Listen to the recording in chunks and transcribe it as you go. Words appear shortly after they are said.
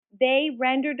they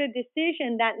rendered a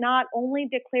decision that not only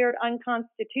declared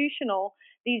unconstitutional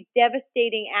these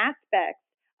devastating aspects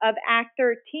of Act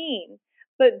 13,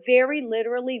 but very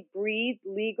literally breathed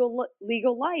legal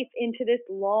life into this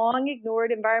long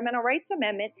ignored environmental rights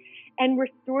amendment and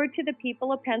restored to the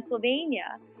people of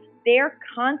Pennsylvania their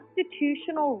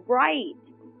constitutional right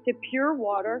to pure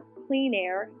water, clean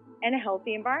air, and a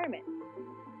healthy environment.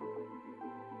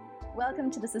 Welcome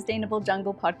to the Sustainable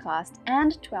Jungle podcast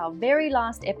and to our very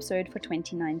last episode for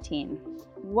 2019.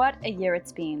 What a year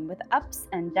it's been, with ups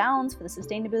and downs for the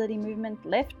sustainability movement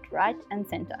left, right, and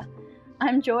center.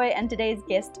 I'm Joy, and today's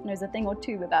guest knows a thing or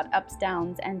two about ups,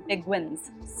 downs, and big wins,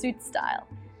 suit style.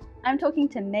 I'm talking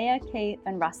to Maya K.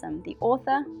 Van Rossum, the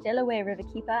author, Delaware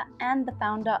Riverkeeper, and the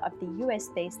founder of the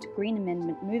US-based Green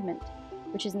Amendment movement,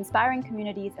 which is inspiring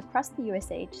communities across the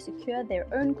USA to secure their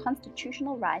own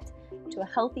constitutional right to a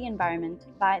healthy environment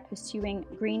by pursuing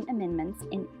green amendments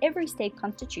in every state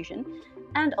constitution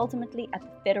and ultimately at the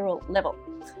federal level.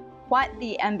 Quite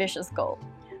the ambitious goal.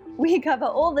 We cover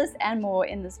all this and more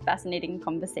in this fascinating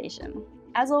conversation.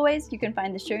 As always, you can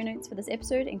find the show notes for this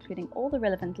episode, including all the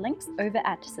relevant links, over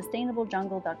at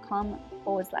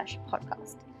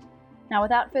sustainablejungle.com/podcast. Now,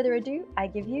 without further ado, I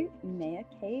give you Maya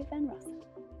K. Van Rossum.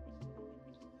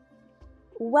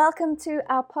 Welcome to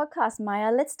our podcast,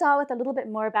 Maya. Let's start with a little bit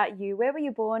more about you. Where were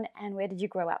you born and where did you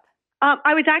grow up?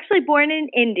 I was actually born in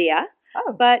India,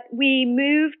 but we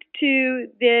moved to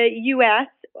the U.S.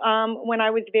 When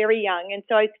I was very young, and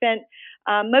so I spent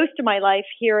most of my life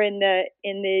here in the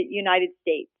United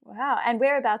States. Wow! And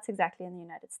whereabouts exactly in the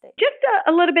United States? Just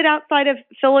a little bit outside of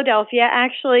Philadelphia,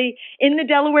 actually in the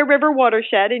Delaware River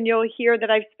watershed. And you'll hear that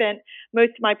I've spent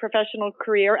most of my professional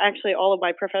career, actually all of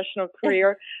my professional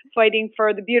career, fighting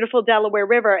for the beautiful Delaware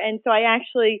River. And so I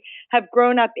actually have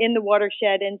grown up in the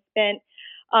watershed and spent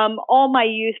all my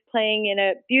youth playing in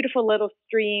a beautiful little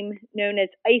stream known as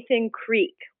Ison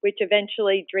Creek, which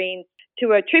eventually drains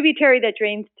to a tributary that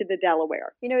drains to the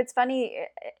Delaware. You know, it's funny.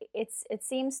 It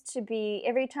seems to be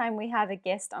every time we have a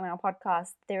guest on our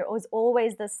podcast, there is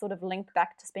always this sort of link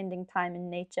back to spending time in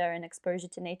nature and exposure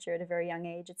to nature at a very young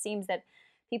age. It seems that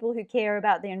people who care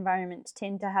about the environment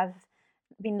tend to have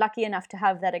been lucky enough to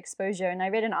have that exposure. And I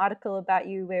read an article about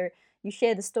you where you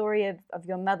share the story of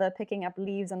your mother picking up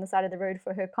leaves on the side of the road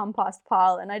for her compost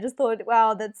pile. And I just thought,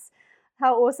 wow, that's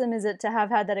how awesome is it to have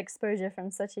had that exposure from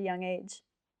such a young age?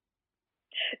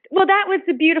 Well, that was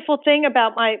the beautiful thing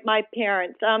about my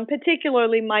parents,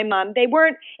 particularly my mom. They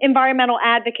weren't environmental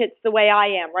advocates the way I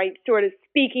am, right? Sort of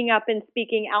speaking up and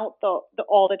speaking out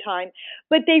all the time.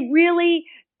 But they really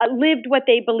lived what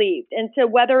they believed. And so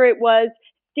whether it was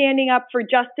standing up for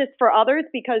justice for others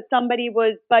because somebody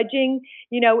was budging,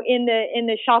 in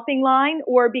the shopping line,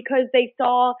 or because they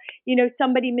saw,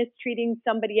 somebody mistreating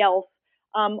somebody else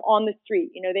on the street.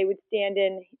 They would stand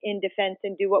in defense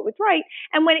and do what was right.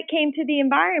 And when it came to the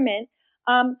environment,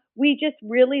 we just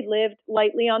really lived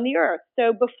lightly on the earth.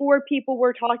 So before people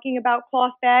were talking about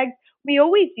cloth bags, we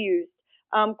always used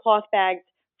cloth bags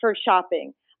for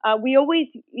shopping. We always,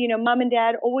 mom and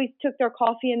dad always took their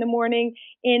coffee in the morning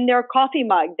in their coffee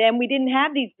mug. Then we didn't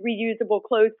have these reusable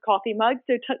closed coffee mugs.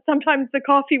 So sometimes the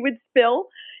coffee would spill,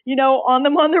 on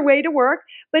them on their way to work.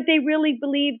 But they really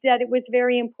believed that it was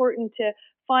very important to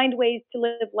find ways to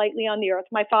live lightly on the earth.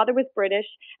 My father was British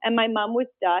and my mom was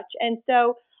Dutch. And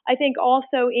so I think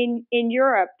also in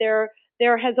Europe, there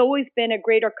has always been a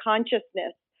greater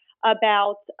consciousness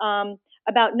about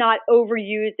not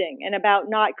overusing and about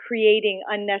not creating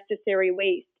unnecessary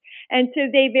waste. And so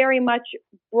they very much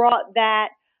brought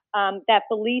that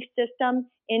belief system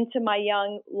into my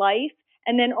young life.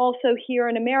 And then also here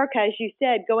in America, as you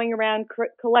said, going around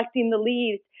collecting the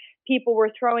leaves people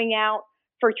were throwing out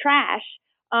for trash.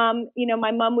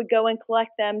 My mom would go and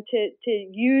collect them to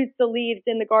use the leaves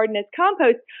in the garden as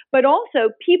compost. But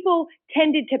also people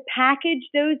tended to package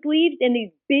those leaves in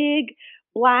these big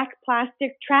black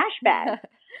plastic trash bags.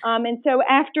 And so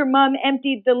after mom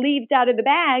emptied the leaves out of the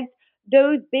bags,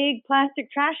 those big plastic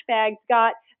trash bags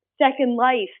got second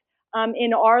life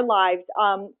in our lives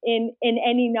in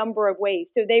any number of ways.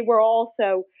 So they were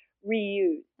also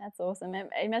reused. That's awesome.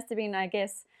 It must have been, I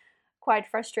guess, quite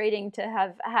frustrating to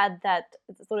have had that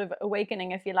sort of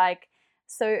awakening, if you like,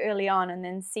 so early on, and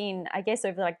then seen, I guess,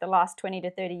 over like the last 20 to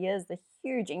 30 years, the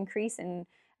huge increase in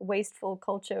wasteful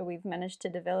culture we've managed to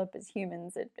develop as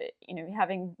humans.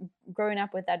 Having grown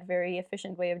up with that very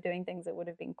efficient way of doing things, it would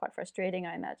have been quite frustrating,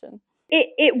 I imagine.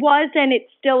 It was, and it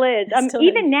still is.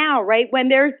 Even now, right, when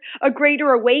there's a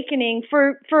greater awakening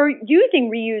for using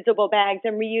reusable bags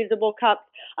and reusable cups.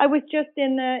 I was just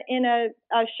in a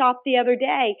shop the other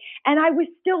day, and I was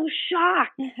still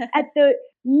shocked at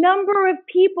number of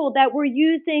people that were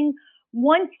using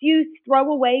once used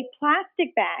throwaway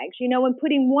plastic bags, and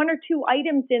putting one or two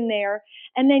items in there,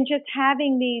 and then just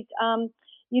having these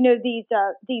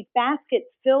baskets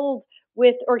filled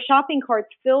with, or shopping carts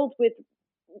filled with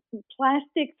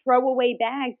plastic throwaway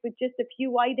bags with just a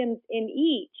few items in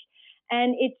each.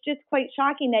 And it's just quite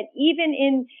shocking that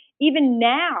even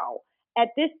now, at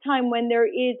this time when there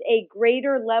is a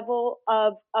greater level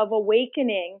of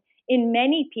awakening in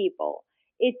many people,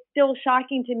 it's still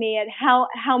shocking to me at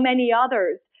how many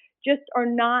others just are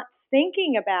not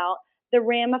thinking about the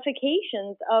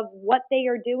ramifications of what they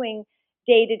are doing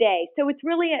day to day. So it's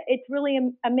really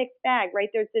a mixed bag, right?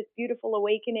 There's this beautiful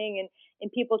awakening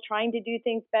and people trying to do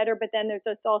things better, but then there's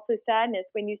also sadness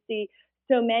when you see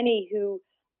so many who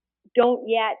don't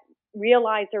yet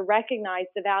realize or recognize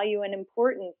the value and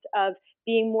importance of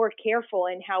being more careful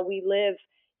in how we live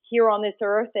here on this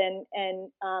earth,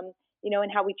 and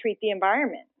how we treat the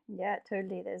environment. Yeah,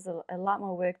 totally. There's a lot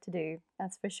more work to do,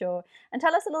 that's for sure. And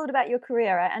tell us a little bit about your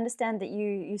career. I understand that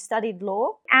you studied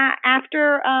law.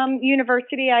 After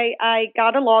university, I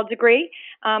got a law degree.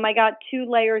 I got 2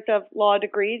 layers of law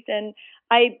degrees, and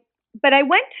I but I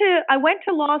went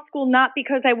to law school not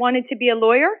because I wanted to be a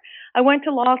lawyer. I went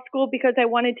to law school because I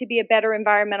wanted to be a better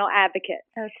environmental advocate.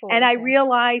 Oh, cool. And I Okay.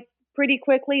 realized pretty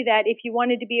quickly that if you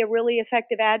wanted to be a really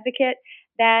effective advocate,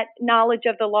 that knowledge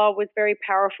of the law was very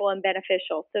powerful and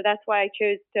beneficial. So that's why I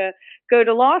chose to go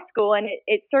to law school, and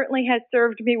it certainly has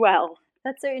served me well.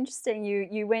 That's so interesting.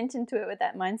 You went into it with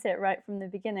that mindset right from the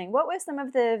beginning. What were some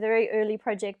of the very early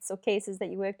projects or cases that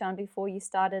you worked on before you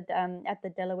started at the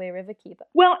Delaware Riverkeeper?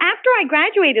 Well, after I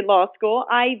graduated law school,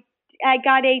 I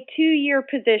got a 2-year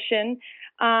position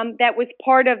that was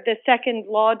part of the second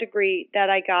law degree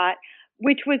that I got,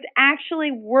 which was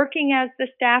actually working as the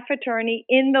staff attorney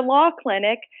in the law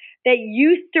clinic that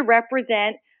used to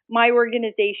represent my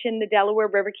organization, the Delaware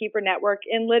Riverkeeper Network,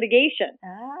 in litigation.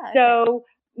 Ah, okay. So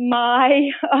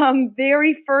my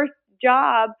very first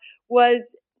job was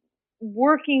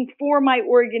working for my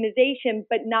organization,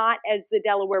 but not as the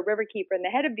Delaware Riverkeeper and the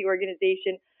head of the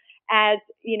organization, as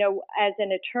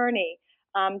an attorney,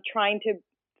 trying to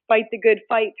fight the good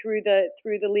fight through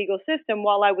the legal system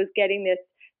while I was getting this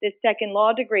second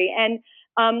law degree. And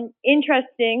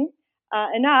interesting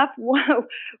enough,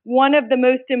 one of the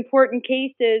most important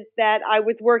cases that I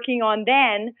was working on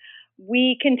then,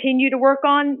 we continue to work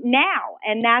on now,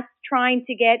 and that's trying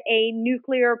to get a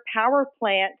nuclear power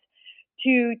plant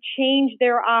to change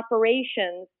their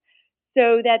operations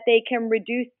so that they can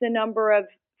reduce the number of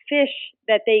fish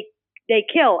that they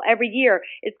kill every year.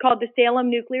 It's called the Salem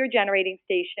Nuclear Generating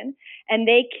Station, and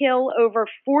they kill over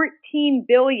 14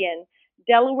 billion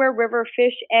Delaware River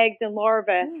fish eggs and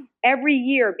larvae every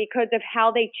year because of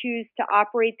how they choose to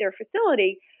operate their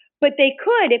facility. But they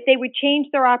could, if they would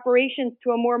change their operations to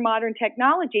a more modern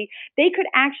technology, they could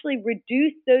actually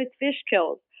reduce those fish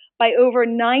kills by over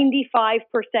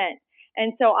 95%.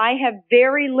 And so I have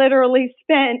very literally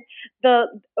spent the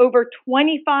over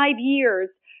 25 years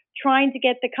trying to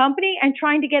get the company and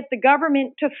trying to get the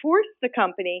government to force the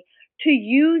company to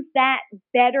use that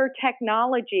better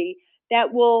technology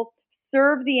that will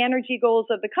serve the energy goals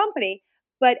of the company,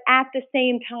 but at the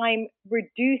same time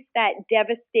reduce that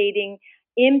devastating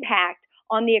impact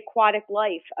on the aquatic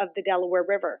life of the Delaware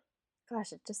River.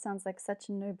 Gosh, it just sounds like such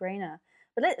a no-brainer.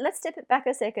 But let's step it back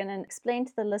a second and explain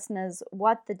to the listeners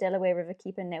what the Delaware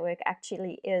Riverkeeper Network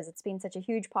actually is. It's been such a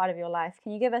huge part of your life.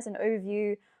 Can you give us an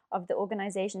overview of the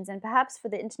organizations and perhaps for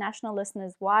the international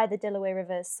listeners, why the Delaware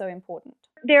River is so important?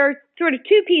 There are sort of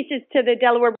 2 pieces to the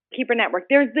Delaware Riverkeeper Network.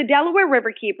 There's the Delaware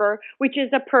Riverkeeper, which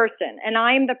is a person, and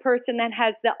I am the person that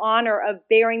has the honor of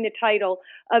bearing the title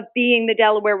of being the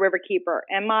Delaware Riverkeeper.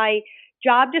 And my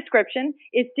job description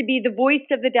is to be the voice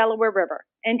of the Delaware River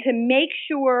and to make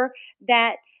sure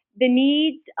that the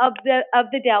needs of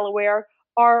the Delaware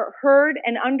are heard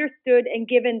and understood and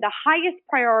given the highest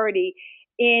priority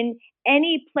in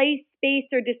any place, space,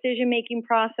 or decision-making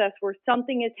process where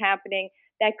something is happening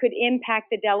that could impact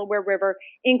the Delaware River,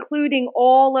 including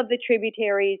all of the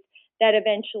tributaries that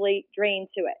eventually drain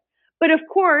to it. But of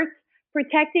course,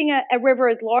 protecting a river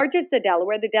as large as the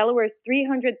Delaware is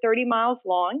 330 miles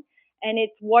long, and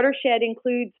its watershed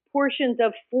includes portions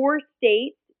of 4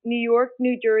 states, New York,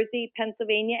 New Jersey,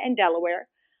 Pennsylvania, and Delaware.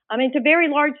 It's a very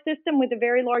large system with a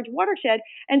very large watershed,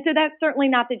 and so that's certainly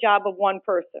not the job of one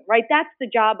person, right? That's the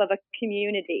job of a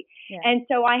community. Yeah. And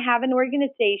so I have an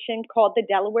organization called the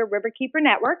Delaware Riverkeeper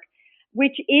Network,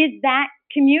 which is that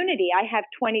community. I have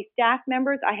 20 staff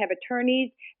members. I have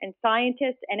attorneys and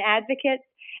scientists and advocates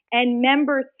and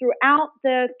members throughout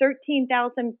the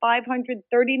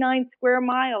 13,539 square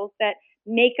miles that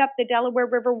make up the Delaware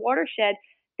River watershed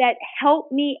that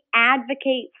help me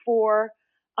advocate for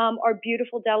our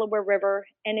beautiful Delaware River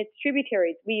and its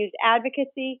tributaries. We use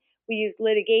advocacy, we use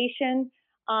litigation,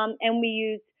 and we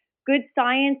use good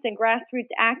science and grassroots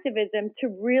activism to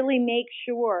really make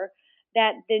sure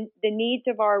that the needs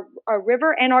of our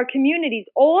river and our communities,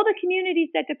 all the communities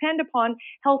that depend upon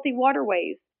healthy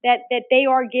waterways, that they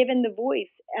are given the voice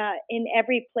in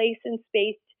every place and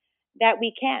space that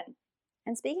we can.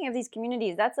 And speaking of these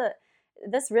communities,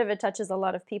 this river touches a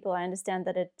lot of people. I understand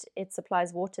that it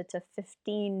supplies water to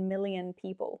 15 million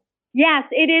people. Yes,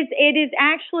 it is. It is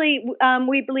actually,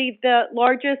 we believe, the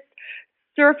largest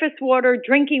surface water,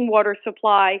 drinking water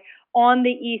supply on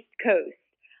the East Coast.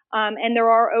 And there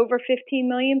are over 15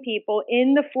 million people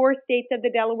in the 4 states of the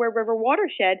Delaware River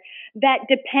watershed that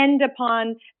depend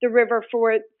upon the river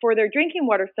for their drinking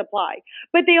water supply.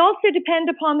 But they also depend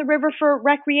upon the river for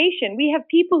recreation. We have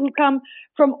people who come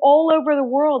from all over the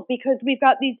world because we've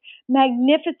got these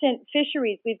magnificent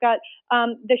fisheries. We've got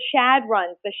the shad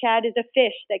runs. The shad is a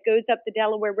fish that goes up the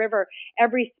Delaware River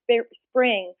every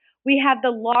spring. We have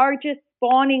the largest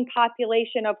spawning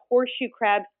population of horseshoe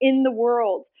crabs in the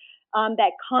world.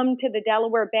 That come to the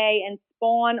Delaware Bay and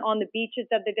spawn on the beaches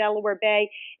of the Delaware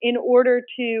Bay in order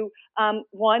to,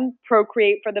 one,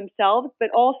 procreate for themselves, but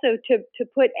also to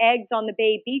put eggs on the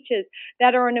bay beaches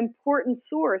that are an important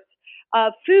source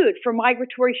of food for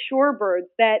migratory shorebirds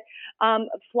that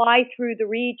fly through the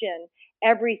region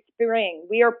every spring.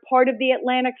 We are part of the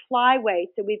Atlantic Flyway,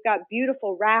 so we've got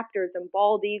beautiful raptors and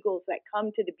bald eagles that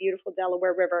come to the beautiful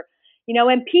Delaware River,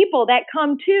 and people that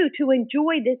come too to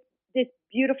enjoy this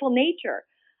beautiful nature.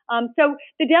 So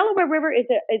the Delaware River is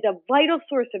a vital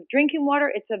source of drinking water.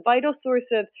 It's a vital source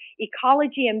of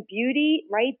ecology and beauty,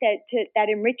 right? That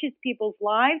enriches people's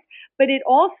lives. But it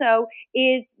also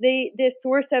is the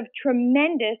source of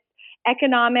tremendous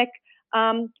economic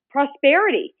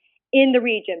prosperity in the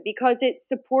region because it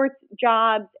supports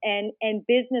jobs and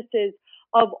businesses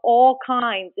of all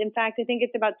kinds. In fact, I think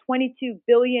it's about $22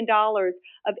 billion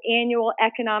of annual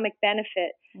economic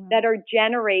benefit that are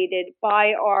generated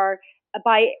by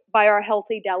our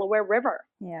healthy Delaware River.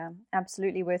 Yeah,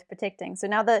 absolutely worth protecting. So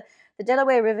now the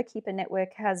Delaware Riverkeeper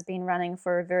Network has been running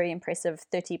for a very impressive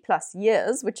 30 plus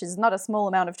years, which is not a small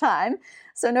amount of time.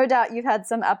 So no doubt you've had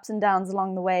some ups and downs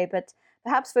along the way, but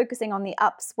perhaps focusing on the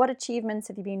ups, what achievements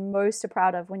have you been most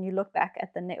proud of when you look back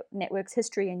at the network's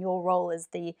history and your role as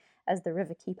the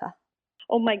Riverkeeper?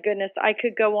 Oh my goodness, I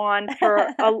could go on for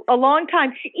a long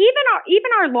time.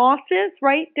 Even our losses,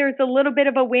 right? There's a little bit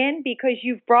of a win because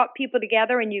you've brought people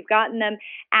together and you've gotten them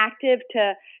active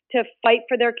to fight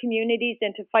for their communities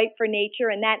and to fight for nature,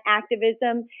 and that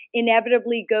activism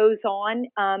inevitably goes on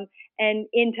and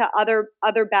into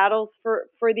other battles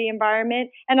for the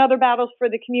environment and other battles for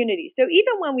the community. So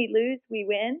even when we lose, we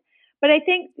win. But I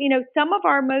think some of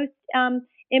our most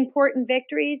important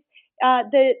victories,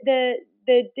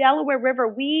 the Delaware River,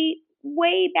 we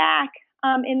way back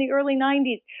in the early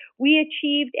 90s, we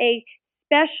achieved a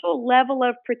special level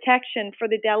of protection for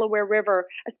the Delaware River,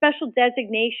 a special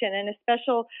designation and a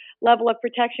special level of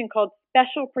protection called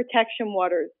Special Protection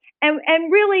Waters.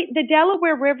 And really, the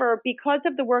Delaware River, because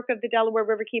of the work of the Delaware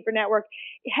Riverkeeper Network,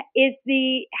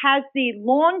 has the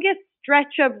longest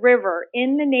stretch of river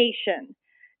in the nation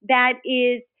that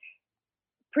is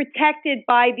protected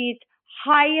by these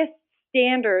highest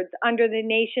standards under the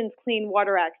nation's Clean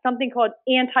Water Act, something called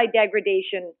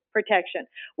anti-degradation protection.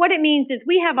 What it means is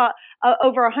we have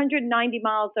over 190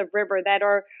 miles of river that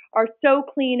are so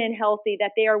clean and healthy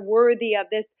that they are worthy of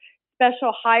this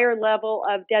special higher level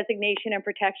of designation and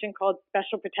protection called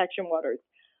Special Protection Waters.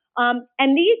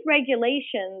 And these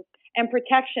regulations and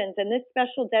protections and this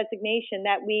special designation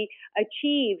that we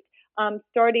achieved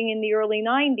starting in the early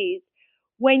 90s,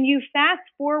 when you fast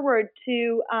forward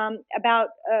to about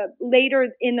later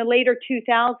in the later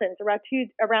 2000s,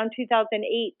 around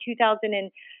 2008,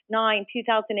 2009,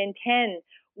 2010,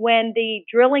 when the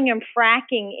drilling and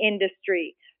fracking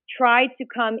industry tried to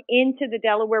come into the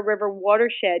Delaware River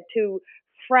watershed to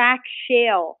frack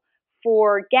shale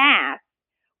for gas,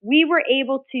 we were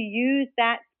able to use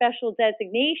that special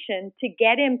designation to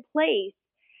get in place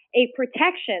a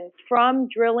protection from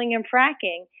drilling and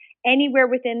fracking anywhere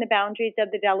within the boundaries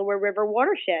of the Delaware River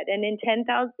watershed. And in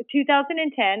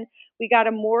 2010, we got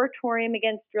a moratorium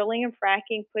against drilling and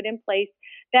fracking put in place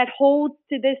that holds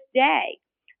to this day.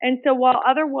 And so while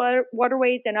other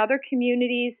waterways and other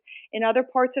communities in other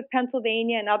parts of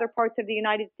Pennsylvania and other parts of the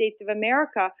United States of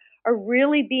America are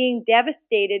really being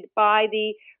devastated by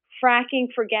the fracking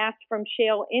for gas from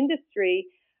shale industry,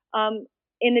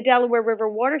 in the Delaware River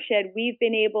watershed, we've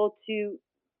been able to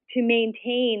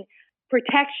maintain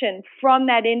protection from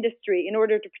that industry in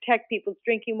order to protect people's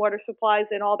drinking water supplies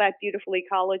and all that beautiful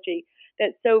ecology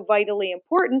that's so vitally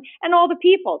important, and all the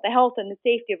people, the health and the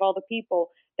safety of all the people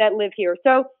that live here.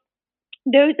 So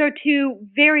those are two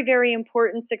very, very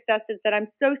important successes that I'm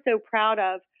so proud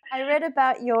of. I read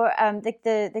about your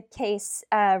the case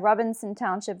Robinson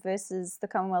Township versus the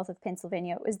Commonwealth of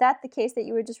Pennsylvania. Was that the case that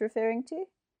you were just referring to?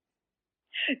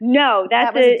 No,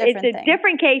 it's a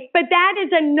different case, but that is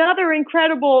another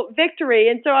incredible victory.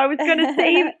 And so I was going to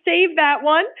save that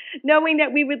one, knowing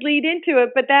that we would lead into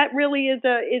it. But that really is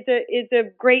a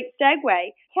great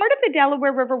segue. Part of the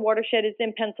Delaware River watershed is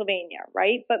in Pennsylvania,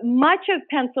 right? But much of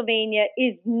Pennsylvania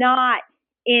is not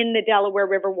in the Delaware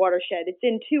River watershed. It's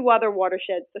in two other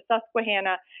watersheds, the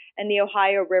Susquehanna and the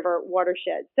Ohio River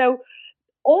watershed. So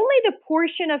only the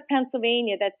portion of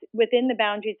Pennsylvania that's within the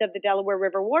boundaries of the Delaware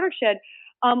River watershed,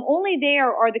 only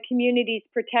there are the communities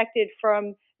protected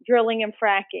from drilling and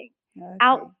fracking. Okay.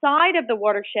 Outside of the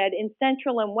watershed, in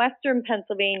central and western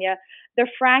Pennsylvania, the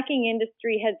fracking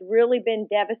industry has really been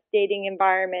devastating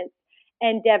environments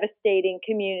and devastating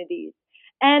communities.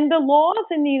 And the laws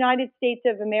in the United States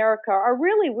of America are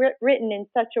really written in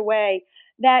such a way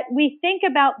that we think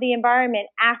about the environment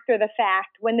after the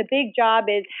fact, when the big job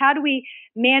is how do we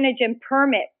manage and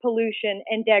permit pollution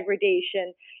and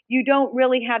degradation. You don't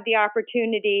really have the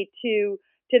opportunity to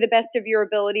the best of your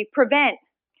ability, prevent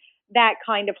that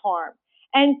kind of harm.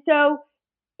 And so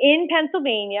in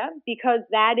Pennsylvania, because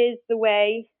that is the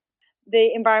way the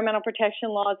environmental protection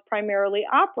laws primarily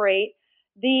operate,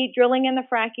 the drilling and the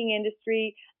fracking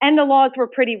industry, and the laws were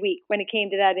pretty weak when it came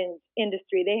to that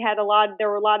industry. There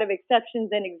were a lot of exceptions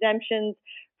and exemptions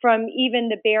from even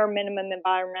the bare minimum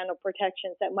environmental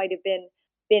protections that might have been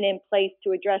in place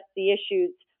to address the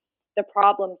issues, the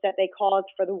problems that they caused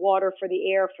for the water, for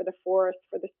the air, for the forest,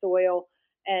 for the soil,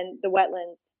 and the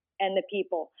wetlands and the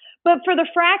people. But for the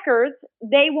frackers,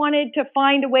 they wanted to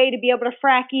find a way to be able to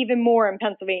frack even more in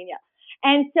Pennsylvania.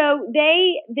 And so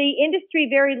the industry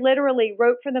very literally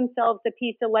wrote for themselves a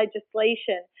piece of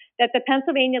legislation that the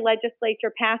Pennsylvania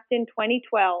legislature passed in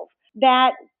 2012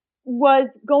 that was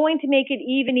going to make it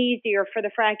even easier for the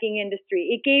fracking industry.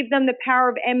 It gave them the power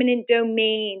of eminent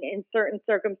domain in certain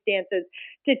circumstances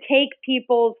to take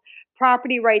people's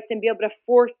property rights and be able to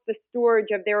force the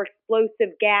storage of their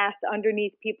explosive gas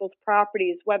underneath people's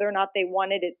properties, whether or not they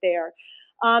wanted it there.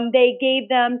 They gave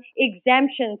them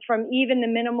exemptions from even the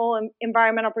minimal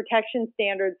environmental protection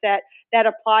standards that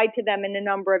applied to them in a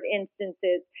number of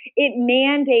instances. It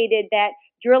mandated that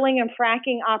drilling and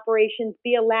fracking operations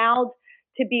be allowed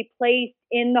to be placed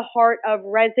in the heart of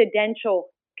residential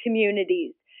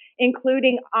communities,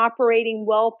 including operating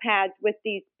well pads with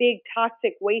these big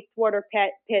toxic wastewater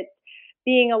pits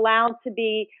being allowed to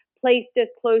be placed as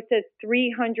close as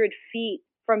 300 feet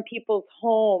from people's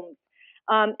homes.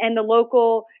 And the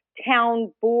local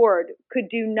town board could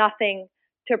do nothing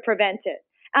to prevent it.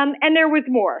 And there was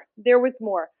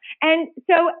more. And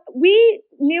so we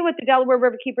knew at the Delaware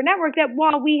Riverkeeper Network that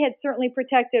while we had certainly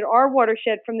protected our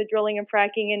watershed from the drilling and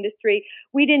fracking industry,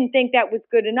 we didn't think that was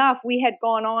good enough. We had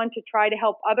gone on to try to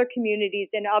help other communities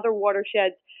and other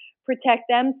watersheds protect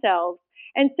themselves.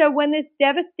 And so when this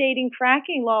devastating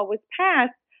fracking law was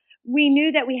passed, we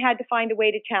knew that we had to find a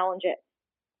way to challenge it.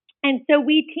 And so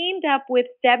we teamed up with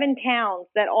 7 towns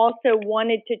that also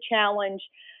wanted to challenge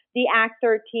the Act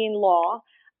 13 law,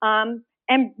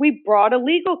 and we brought a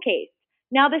legal case.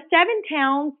 Now, the 7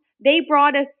 towns, they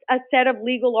brought us a set of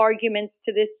legal arguments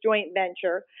to this joint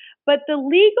venture, but the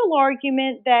legal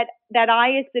argument that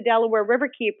I, as the Delaware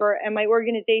Riverkeeper, and my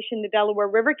organization, the Delaware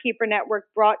Riverkeeper Network,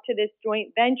 brought to this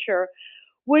joint venture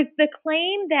was the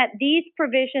claim that these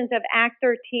provisions of Act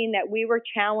 13 that we were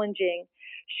challenging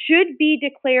should be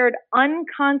declared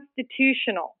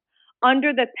unconstitutional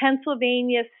under the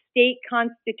Pennsylvania state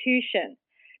constitution,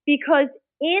 because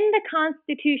in the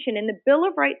Constitution, in the Bill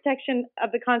of Rights section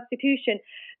of the Constitution,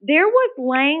 there was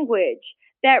language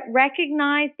that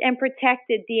recognized and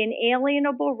protected the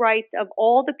inalienable rights of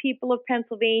all the people of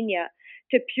Pennsylvania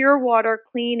to pure water,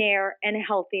 clean air, and a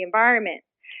healthy environment.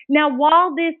 Now,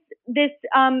 while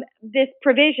this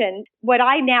provision, what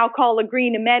I now call a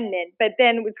Green Amendment, but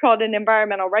then was called an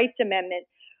Environmental Rights Amendment,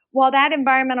 while that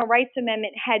Environmental Rights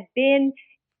Amendment had been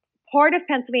part of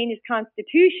Pennsylvania's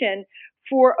Constitution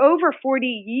for over 40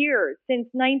 years, since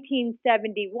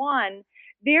 1971,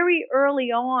 very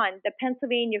early on, the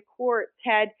Pennsylvania courts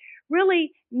had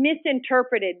really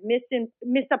misinterpreted,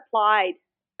 misapplied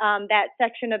that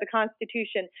section of the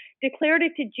Constitution, declared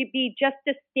it to be just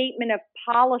a statement of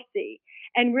policy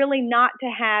and really not to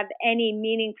have any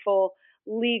meaningful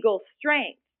legal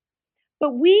strength.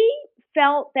 But we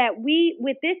felt that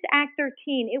with this Act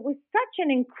 13, it was such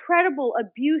an incredible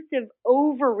abusive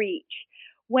overreach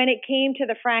when it came to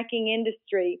the fracking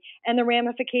industry and the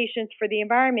ramifications for the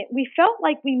environment. We felt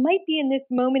like we might be in this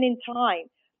moment in time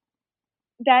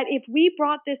that if we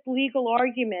brought this legal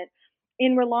argument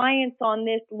in reliance on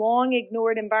this long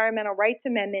ignored environmental rights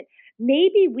amendment,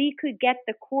 maybe we could get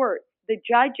the courts, the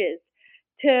judges,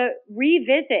 to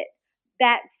revisit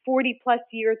that 40 plus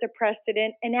years of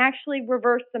precedent and actually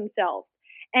reverse themselves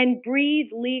and breathe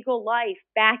legal life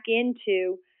back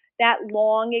into that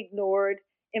long ignored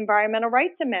environmental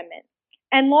rights amendment.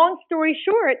 And long story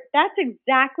short, that's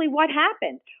exactly what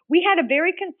happened. We had a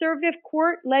very conservative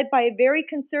court led by a very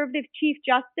conservative Chief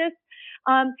Justice.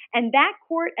 And that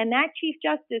court and that Chief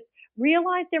Justice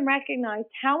realized and recognized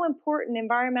how important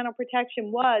environmental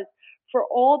protection was for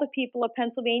all the people of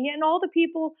Pennsylvania and all the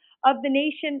people of the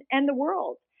nation and the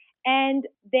world. And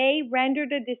they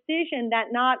rendered a decision that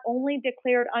not only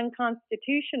declared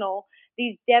unconstitutional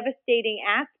these devastating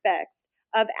aspects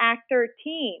of Act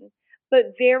 13,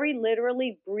 but very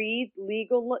literally breathed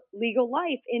legal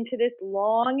life into this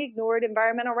long ignored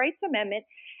environmental rights amendment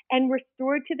and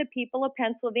restored to the people of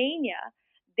Pennsylvania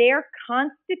their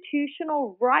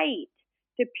constitutional right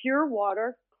to pure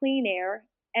water, clean air,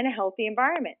 and a healthy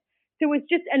environment. So it was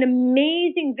just an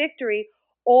amazing victory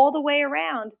all the way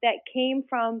around that came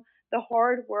from the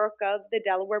hard work of the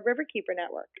Delaware Riverkeeper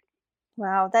Network.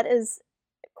 Wow, that is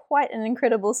quite an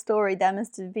incredible story. That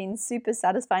must have been super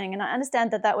satisfying. And I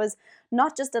understand that that was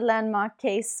not just a landmark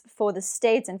case for the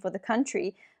states and for the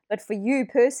country, but for you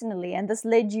personally. And this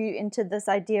led you into this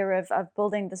idea of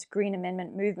building this Green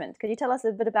Amendment movement. Could you tell us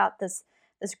a bit about this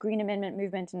Green Amendment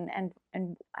movement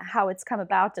and how it's come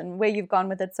about and where you've gone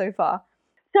with it so far?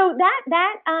 So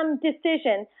that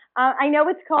decision, I know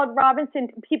it's called Robinson.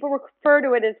 People refer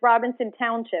to it as Robinson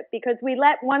Township because we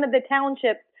let one of the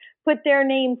townships put their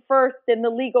name first in the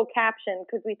legal caption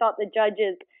because we thought the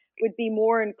judges would be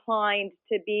more inclined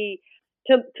to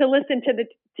listen to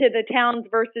the towns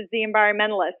versus the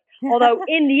environmentalists. Although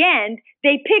in the end,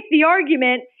 they picked the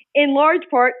argument in large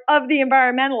part of the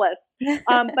environmentalists.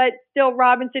 But still,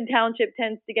 Robinson Township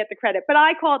tends to get the credit. But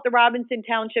I call it the Robinson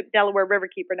Township Delaware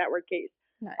Riverkeeper Network case.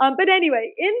 Nice. But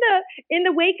anyway, in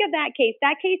the wake of that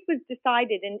case was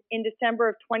decided in December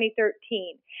of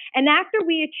 2013. And after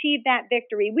we achieved that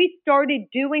victory, we started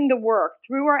doing the work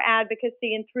through our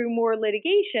advocacy and through more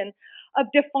litigation of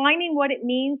defining what it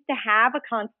means to have a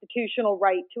constitutional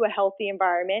right to a healthy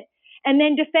environment and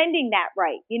then defending that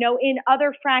right, in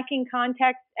other fracking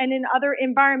contexts and in other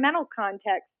environmental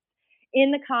contexts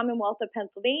in the Commonwealth of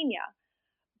Pennsylvania.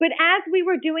 But as we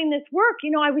were doing this work,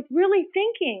 I was really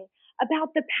thinking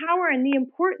about the power and the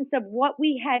importance of what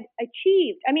we had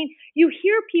achieved. I mean, you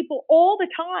hear people all the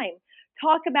time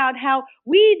talk about how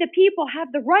we, the people,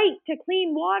 have the right to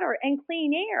clean water and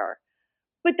clean air.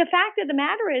 But the fact of the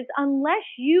matter is, unless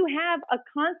you have a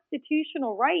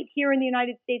constitutional right here in the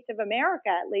United States of America,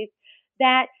 at least,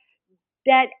 that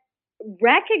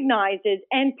recognizes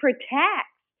and protects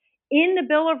in the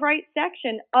Bill of Rights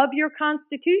section of your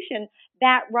Constitution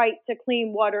that right to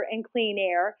clean water and clean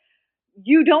air,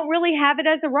 you don't really have it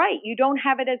as a right. You don't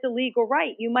have it as a legal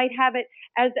right. You might have it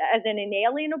as an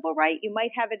inalienable right. You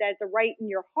might have it as a right in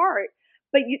your heart,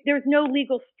 but there's no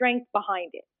legal strength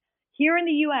behind it. Here in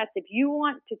the U.S., if you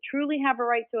want to truly have a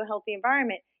right to a healthy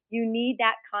environment, you need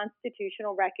that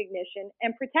constitutional recognition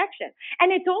and protection.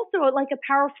 And it's also like a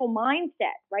powerful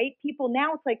mindset, right? People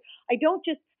now, it's like, I don't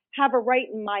just have a right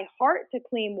in my heart to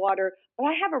clean water, but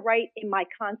I have a right in my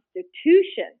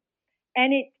Constitution.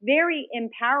 And it's very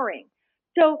empowering.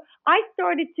 So I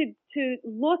started to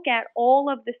look at all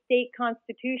of the state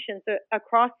constitutions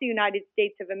across the United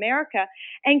States of America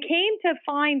and came to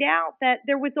find out that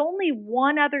there was only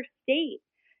one other state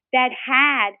that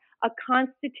had a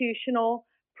constitutional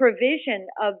provision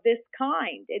of this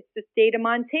kind. It's the state of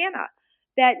Montana.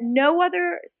 That no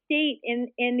other state in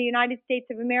the United States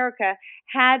of America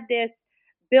had this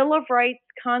Bill of Rights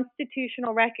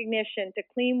constitutional recognition to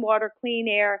clean water, clean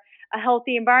air, a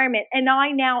healthy environment. And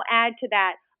I now add to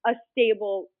that a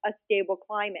stable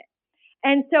climate.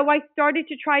 And so I started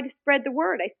to try to spread the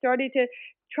word. I started to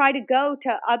try to go to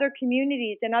other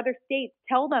communities and other states,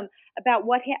 tell them about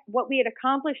what we had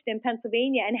accomplished in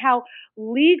Pennsylvania and how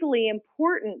legally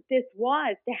important this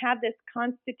was to have this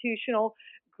constitutional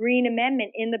Green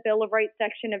Amendment in the Bill of Rights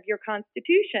section of your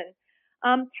Constitution.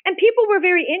 And people were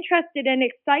very interested and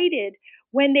excited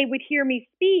when they would hear me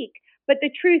speak. But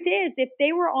the truth is, if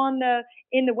they were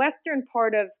in the western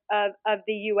part of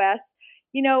the U.S.,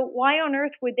 why on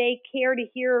earth would they care to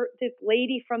hear this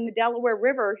lady from the Delaware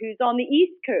River who's on the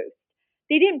East Coast?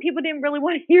 people didn't really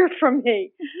want to hear from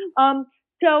me.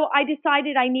 So I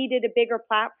decided I needed a bigger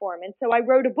platform. And so I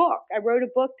wrote a book. I wrote a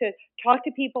book to talk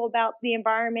to people about the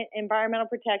environment, environmental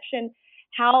protection,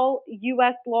 how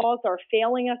U.S. laws are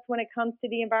failing us when it comes to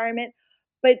the environment,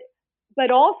 but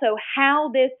also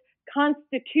how this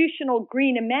constitutional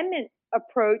Green Amendment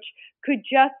approach could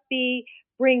just be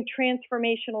bring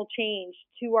transformational change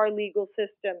to our legal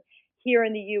system here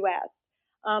in the U.S.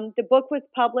 The book was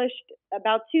published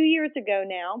about 2 years ago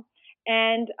now,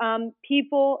 and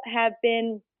people have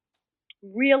been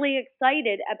really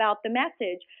excited about the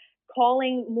message,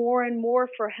 calling more and more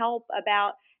for help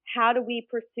about how do we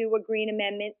pursue a green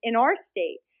amendment in our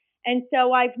state. And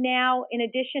so I've now, in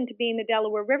addition to being the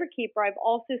Delaware Riverkeeper, I've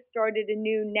also started a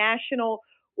new national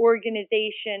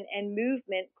organization and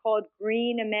movement called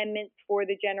Green Amendments for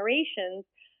the Generations,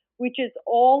 which is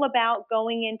all about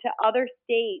going into other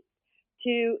states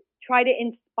to try to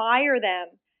inspire them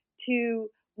to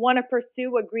want to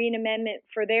pursue a green amendment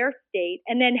for their state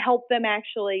and then help them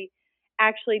actually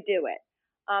do it.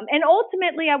 And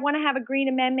ultimately, I want to have a green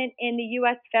amendment in the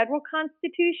U.S. federal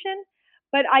constitution,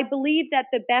 but I believe that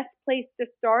the best place to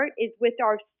start is with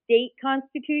our state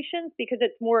constitutions because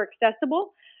it's more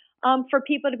accessible for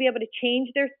people to be able to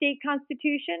change their state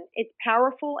constitution. It's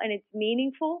powerful and it's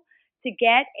meaningful to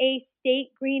get a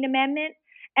state green amendment.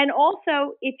 And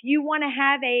also, if you want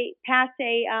to pass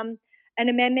an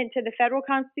amendment to the federal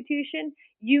constitution,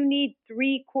 you need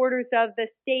 3/4 of the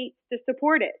states to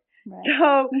support it. Right.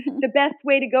 So the best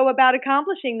way to go about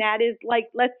accomplishing that is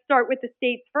let's start with the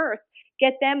states first,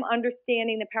 get them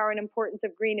understanding the power and importance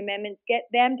of green amendments, get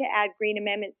them to add green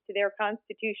amendments to their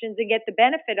constitutions and get the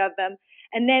benefit of them.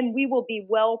 And then we will be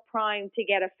well primed to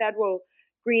get a federal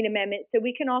green amendment so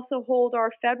we can also hold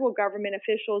our federal government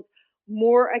officials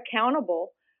more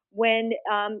accountable when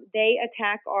they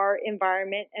attack our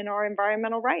environment and our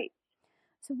environmental rights.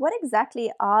 So what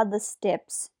exactly are the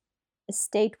steps a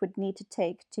state would need to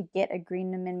take to get a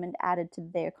green amendment added to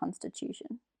their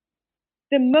constitution?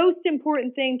 The most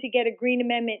important thing to get a green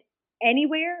amendment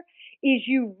anywhere is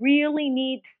you really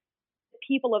need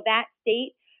people of that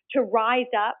state to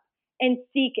rise up and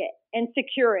seek it and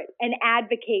secure it and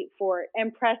advocate for it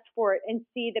and press for it and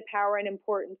see the power and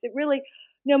importance. It really,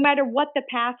 no matter what the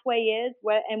pathway is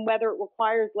and whether it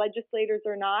requires legislators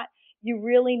or not, you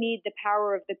really need the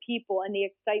power of the people and the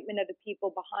excitement of the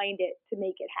people behind it to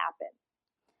make it happen.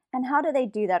 And how do they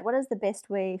do that? What is the best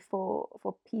way for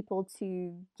people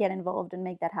to get involved and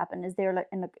make that happen? Is there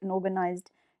an organized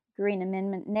green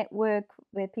amendment network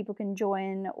where people can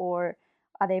join, or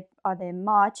are there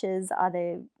marches? Are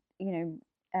there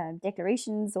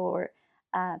declarations or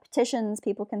petitions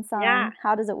people can sign? Yeah.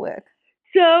 How does it work?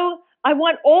 So I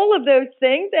want all of those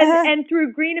things, and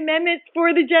through green amendments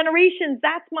for the generations,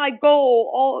 that's my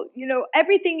goal.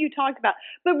 Everything you talked about.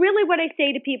 But really, what I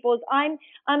say to people is,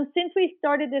 since we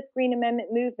started this green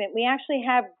amendment movement, we actually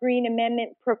have green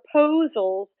amendment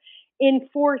proposals in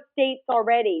 4 states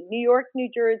already: New York, New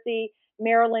Jersey,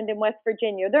 Maryland, and West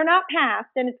Virginia. They're not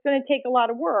passed, and it's going to take a lot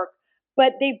of work,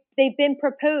 but they've been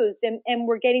proposed, and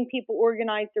we're getting people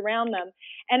organized around them.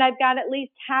 And I've got at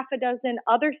least half a dozen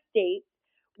other states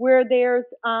where there's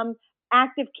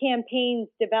active campaigns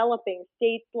developing,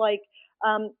 states like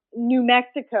New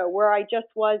Mexico, where I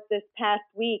just was this past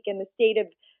week, and the state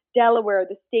of Delaware,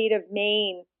 the state of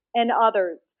Maine, and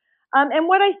others. And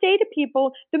what I say to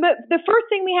people, the first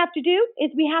thing we have to do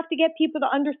is we have to get people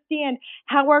to understand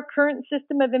how our current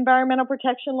system of environmental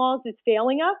protection laws is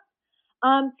failing us,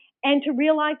 and to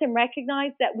realize and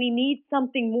recognize that we need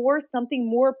something more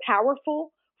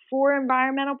powerful for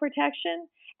environmental protection.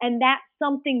 And that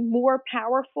something more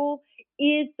powerful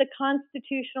is the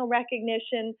constitutional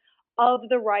recognition of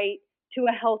the right to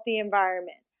a healthy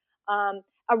environment. A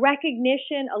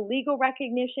legal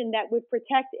recognition that would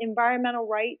protect environmental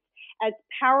rights as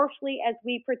powerfully as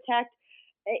we protect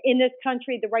in this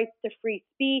country the rights to free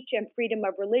speech and freedom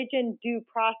of religion, due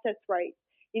process rights.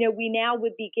 We now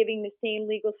would be giving the same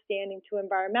legal standing to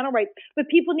environmental rights. But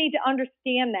people need to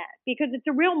understand that because it's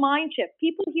a real mind shift.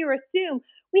 People here assume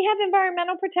we have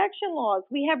environmental protection laws,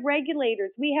 we have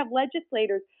regulators, we have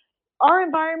legislators. Our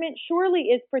environment surely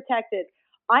is protected.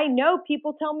 I know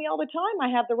people tell me all the time I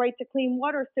have the right to clean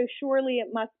water, so surely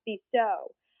it must be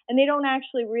so. And they don't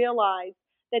actually realize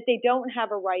that they don't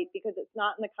have a right because it's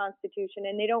not in the Constitution,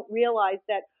 and they don't realize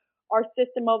that our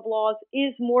system of laws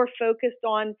is more focused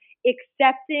on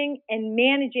accepting and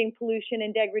managing pollution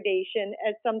and degradation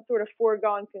as some sort of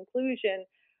foregone conclusion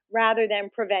rather than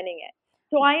preventing it.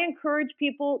 So I encourage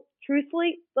people,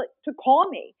 truthfully, to call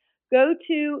me. Go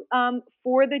to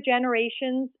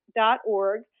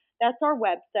forthegenerations.org. That's our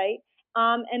website.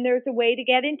 and there's a way to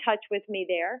get in touch with me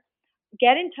there.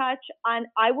 Get in touch, and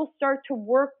I will start to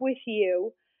work with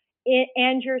you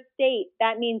and your state.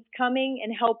 That means coming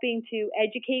and helping to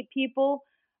educate people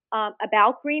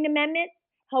about green amendments,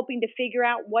 helping to figure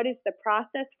out what is the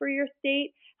process for your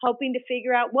state, helping to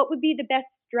figure out what would be the best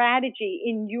strategy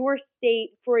in your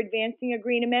state for advancing a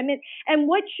green amendment, and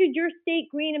what should your state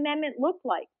green amendment look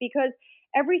like, because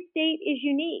every state is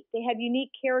unique. They have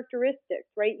unique characteristics,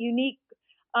 right? Unique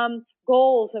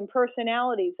goals and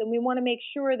personalities, and we want to make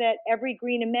sure that every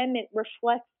green amendment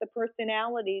reflects the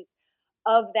personalities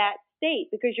of that state,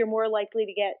 because you're more likely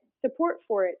to get support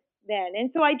for it then. And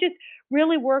so I just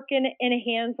really work in a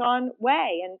hands-on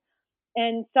way.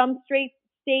 And some straight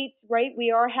states, right,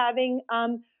 we are having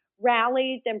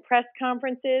rallies and press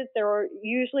conferences. There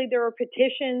are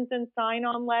petitions and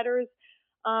sign-on letters,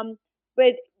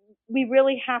 but we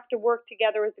really have to work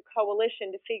together as a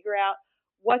coalition to figure out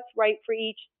what's right for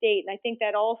each state. And I think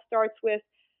that all starts with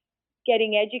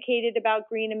getting educated about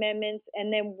green amendments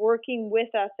and then working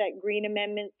with us at Green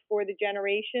Amendments for the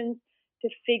Generations to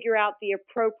figure out the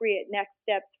appropriate next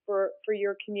steps for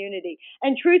your community.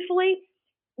 And truthfully,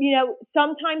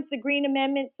 sometimes the green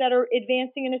amendments that are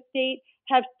advancing in a state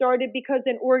have started because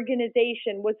an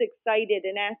organization was excited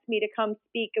and asked me to come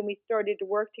speak, and we started to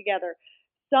work together.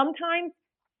 Sometimes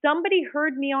somebody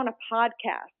heard me on a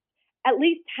podcast. At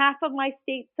least half of my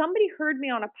state, somebody heard me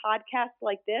on a podcast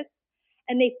like this,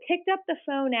 and they picked up the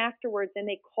phone afterwards and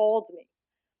they called me.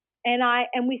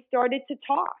 And we started to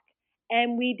talk,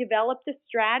 and we developed a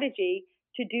strategy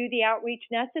to do the outreach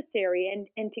necessary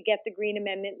and to get the Green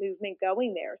Amendment movement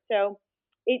going there. So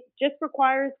it just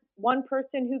requires one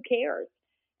person who cares,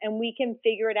 and we can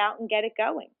figure it out and get it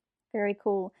going. Very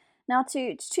cool. Now,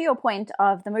 to your point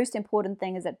of the most important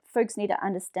thing is that folks need to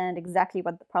understand exactly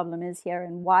what the problem is here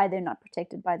and why they're not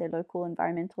protected by their local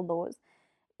environmental laws.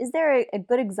 Is there a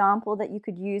good example that you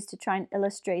could use to try and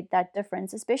illustrate that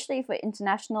difference, especially for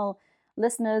international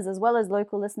listeners as well as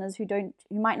local listeners who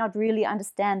might not really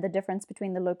understand the difference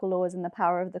between the local laws and the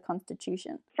power of the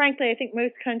Constitution? Frankly, I think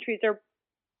most countries are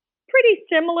pretty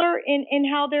similar in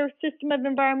how their system of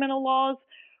environmental laws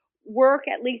work.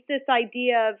 At least this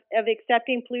idea of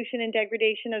accepting pollution and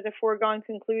degradation as a foregone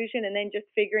conclusion, and then just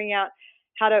figuring out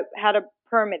how to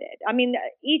permit it. I mean,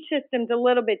 each system's a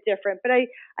little bit different, but I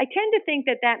tend to think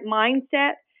that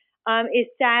mindset is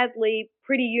sadly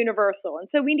pretty universal. And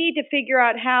so we need to figure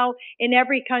out how, in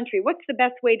every country, what's the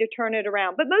best way to turn it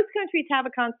around. But most countries have a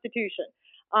constitution.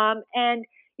 And,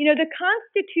 the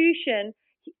Constitution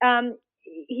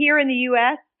here in the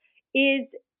U.S. is,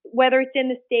 whether it's in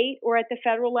the state or at the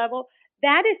federal level,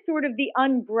 that is sort of the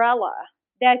umbrella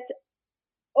that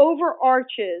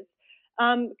overarches,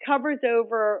 covers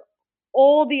over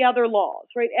all the other laws,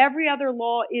 right? Every other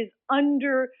law is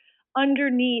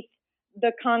underneath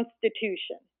the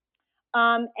Constitution.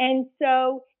 And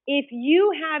so if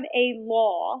you have a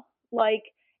law like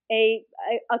a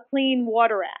Clean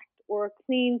Water Act or a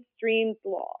Clean Streams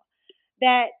Law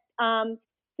that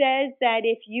says that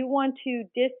if you want to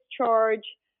discharge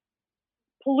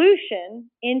pollution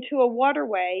into a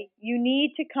waterway, you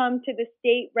need to come to the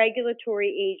state regulatory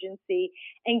agency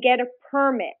and get a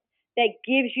permit that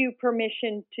gives you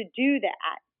permission to do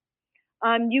that.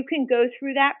 You can go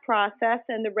through that process,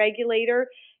 and the regulator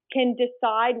can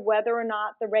decide whether or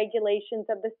not the regulations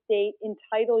of the state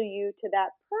entitle you to that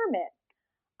permit.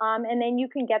 And then you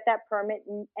can get that permit,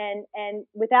 and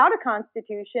without a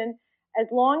constitution, as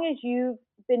long as you've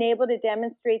been able to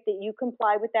demonstrate that you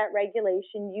comply with that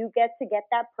regulation, you get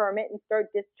that permit and start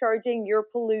discharging your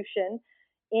pollution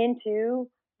into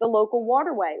the local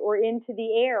waterway or into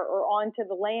the air or onto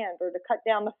the land, or to cut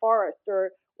down the forest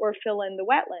or fill in the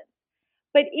wetlands.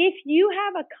 But if you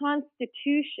have a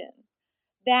constitution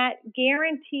that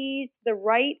guarantees the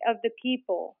right of the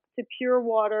people to pure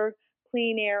water,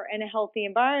 clean air, and a healthy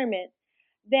environment,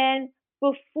 then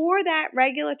before that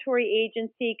regulatory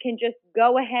agency can just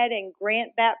go ahead and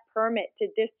grant that permit to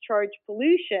discharge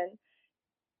pollution,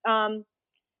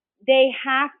 they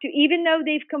have to, even though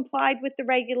they've complied with the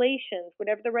regulations,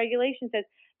 whatever the regulation says,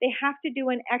 they have to do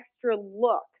an extra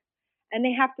look. And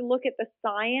they have to look at the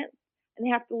science, and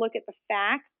they have to look at the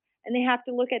facts, and they have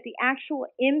to look at the actual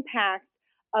impact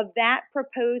of that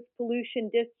proposed pollution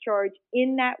discharge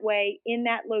in that way, in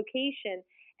that location,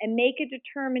 and make a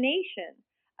determination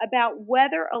about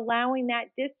whether allowing that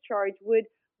discharge would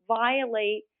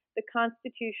violate the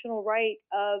constitutional right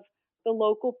of the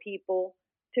local people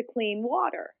to clean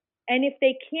water. And if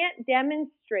they can't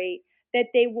demonstrate that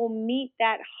they will meet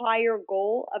that higher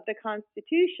goal of the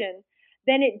Constitution,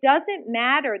 then it doesn't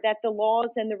matter that the laws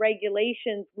and the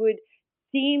regulations would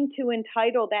seem to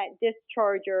entitle that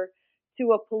discharger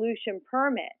to a pollution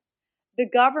permit, the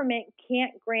government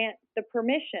can't grant the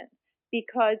permission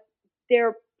because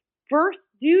their first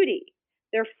duty,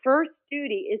 their first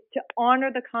duty is to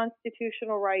honor the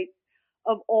constitutional rights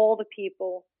of all the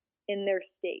people in their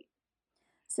state.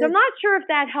 So I'm not sure if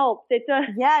that helps. It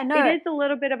is a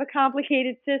little bit of a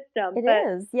complicated system. It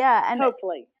is, yeah. And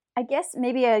hopefully. I guess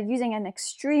maybe using an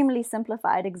extremely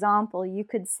simplified example, you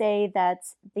could say that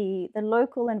the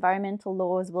local environmental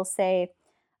laws will say,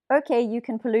 okay, you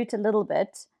can pollute a little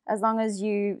bit as long as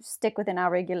you stick within our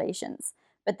regulations,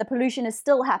 but the pollution is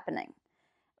still happening.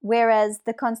 Whereas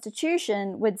the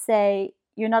Constitution would say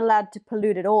you're not allowed to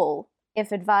pollute at all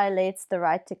if it violates the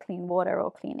right to clean water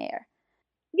or clean air.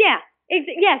 Yeah.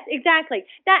 Yes, exactly.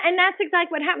 That's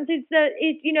exactly what happens.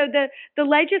 The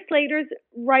legislators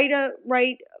write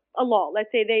a law.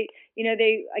 Let's say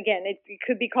it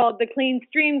could be called the Clean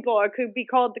Streams Law. It could be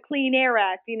called the Clean Air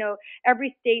Act.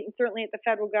 Every state and certainly at the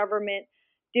federal government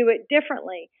do it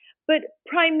differently. But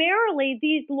primarily,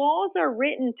 these laws are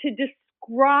written to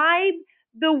describe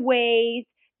the ways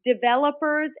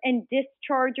developers and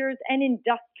dischargers and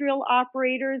industrial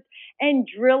operators and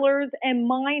drillers and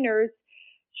miners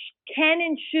can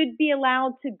and should be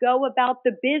allowed to go about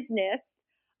the business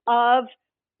of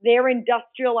their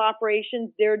industrial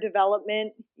operations, their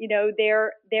development,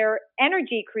 their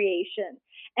energy creation.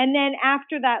 And then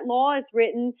after that law is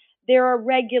written, there are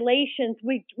regulations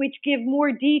which give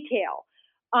more detail,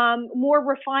 more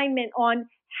refinement on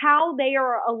how they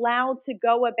are allowed to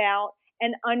go about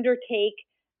and undertake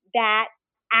that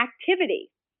activity.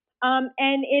 And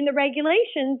in the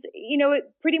regulations, it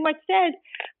pretty much says,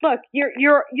 look,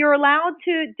 you're allowed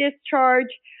to discharge,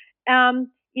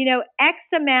 X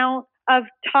amount of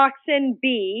toxin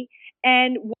B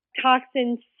and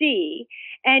toxin C.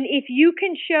 And if you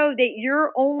can show that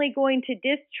you're only going to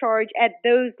discharge at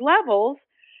those levels,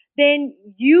 then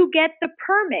you get the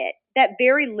permit that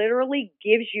very literally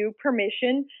gives you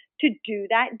permission to do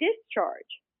that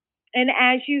discharge. And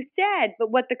as you said,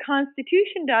 but what the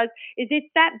Constitution does is it's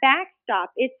that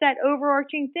backstop. It's that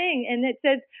overarching thing. And it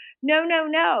says,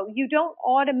 no, you don't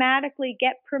automatically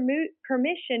get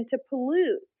permission to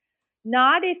pollute.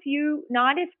 Not if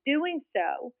doing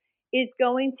so is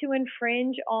going to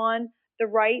infringe on the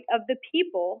right of the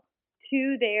people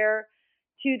to their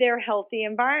healthy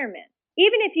environment.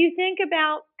 Even if you think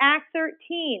about Act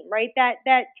 13, right,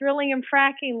 that drilling and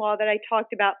fracking law that I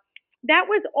talked about, that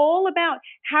was all about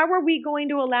how are we going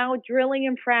to allow drilling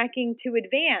and fracking to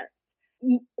advance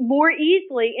more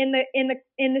easily in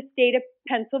the state of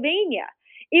Pennsylvania.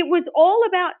 It was all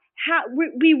about how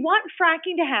we want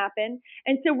fracking to happen,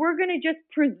 and so we're going to just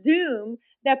presume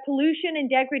that pollution and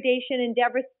degradation and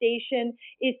devastation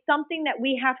is something that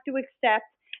we have to accept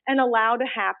and allow to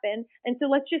happen, and so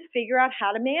let's just figure out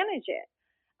how to manage it.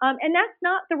 And that's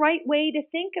not the right way to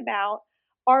think about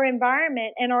our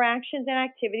environment and our actions and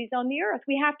activities on the earth.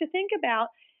 We have to think about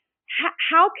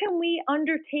how can we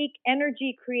undertake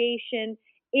energy creation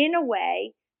in a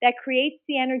way that creates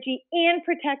the energy and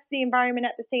protects the environment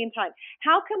at the same time?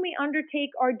 How can we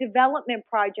undertake our development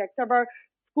projects of our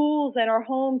schools and our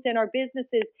homes and our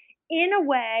businesses in a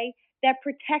way that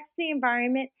protects the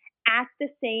environment at the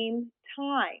same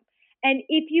time? And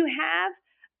if you have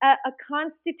a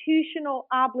constitutional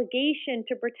obligation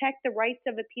to protect the rights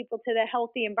of the people to the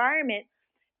healthy environment,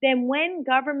 then when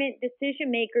government decision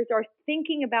makers are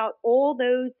thinking about all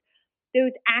those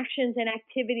actions and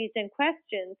activities and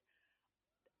questions,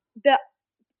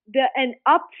 an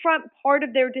upfront part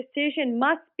of their decision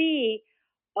must be,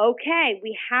 okay,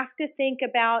 we have to think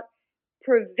about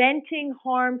preventing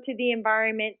harm to the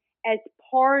environment as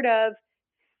part of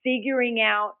figuring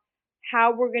out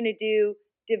how we're going to do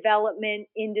development,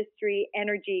 industry,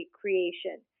 energy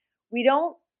creation. We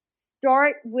don't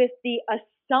start with the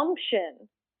assumption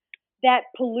that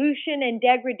pollution and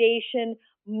degradation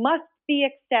must be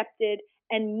accepted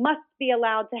and must be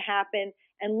allowed to happen,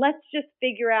 and let's just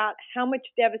figure out how much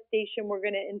devastation we're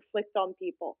going to inflict on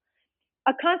people.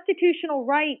 A constitutional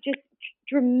right just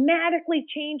dramatically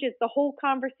changes the whole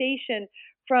conversation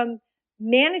from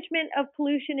management of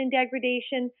pollution and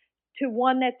degradation to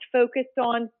one that's focused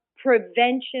on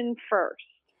prevention first.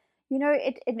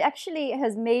 It actually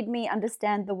has made me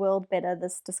understand the world better,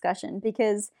 this discussion,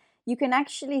 because you can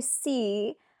actually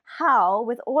see how,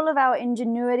 with all of our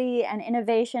ingenuity and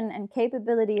innovation and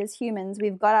capability as humans,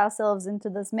 we've got ourselves into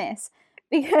this mess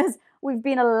because we've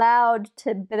been allowed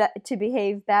to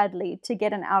behave badly to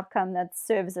get an outcome that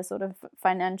serves a sort of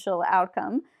financial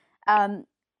outcome.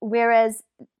 Whereas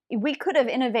we could have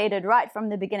innovated right from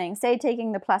the beginning, say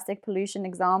taking the plastic pollution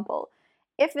example.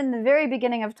 If in the very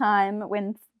beginning of time,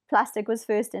 when plastic was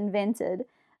first invented,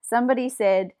 somebody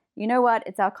said, you know what,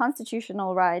 it's our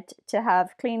constitutional right to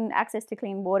have clean access to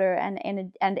clean water and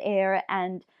air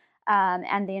and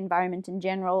the environment in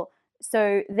general.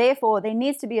 So therefore, there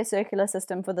needs to be a circular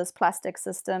system for this plastic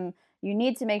system. You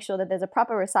need to make sure that there's a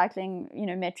proper recycling,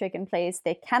 metric in place.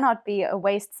 There cannot be a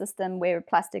waste system where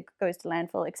plastic goes to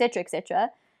landfill, etc., etc.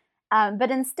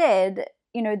 But instead,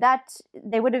 that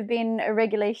there would have been a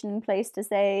regulation in place to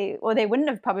say, or there wouldn't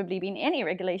have probably been any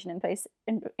regulation in place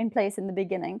in the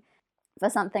beginning for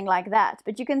something like that.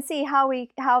 But you can see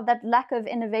how that lack of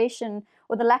innovation,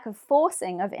 or the lack of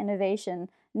forcing of innovation,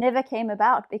 never came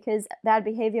about because bad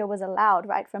behavior was allowed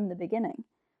right from the beginning.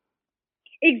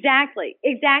 Exactly.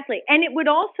 And it would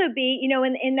also be,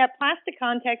 in that plastic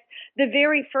context, the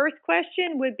very first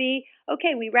question would be,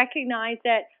 okay, we recognize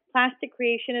that plastic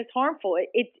creation is harmful.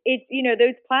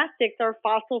 Those plastics are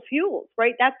fossil fuels,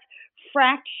 right? That's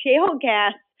fracked shale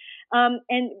gas,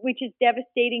 and which is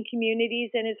devastating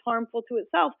communities and is harmful to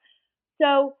itself.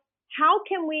 So how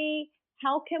can we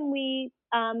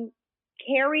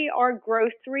carry our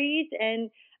groceries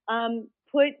and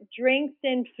put drinks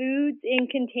and foods in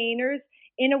containers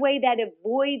in a way that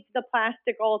avoids the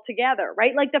plastic altogether,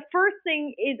 right? Like the first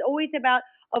thing is always about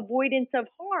avoidance of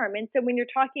harm. And so when you're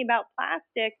talking about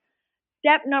plastic,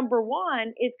 step number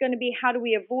one is going to be how do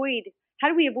we avoid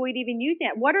even using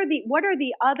it? What are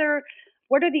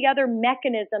the other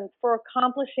mechanisms for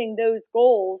accomplishing those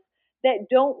goals that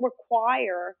don't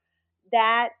require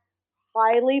that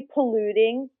highly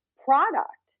polluting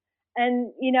product?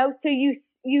 And so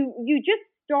you just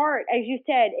start, as you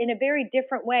said, in a very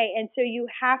different way. And so you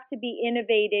have to be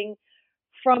innovating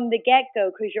from the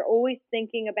get-go, because you're always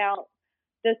thinking about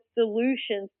the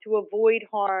solutions to avoid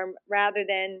harm rather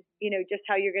than just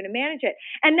how you're going to manage it.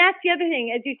 And that's the other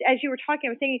thing, as you were talking,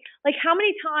 I was thinking, like, how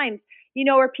many times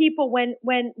are people,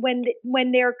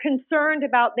 when they're concerned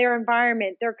about their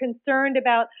environment, they're concerned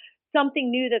about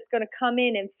something new that's going to come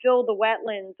in and fill the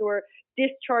wetlands or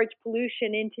discharge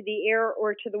pollution into the air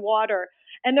or to the water,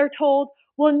 and they're told,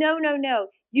 well, no,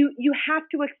 you have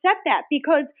to accept that,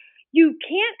 because you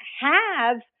can't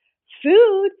have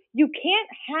food, you can't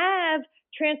have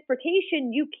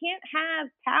transportation, you can't have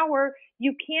power,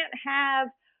 you can't have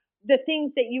the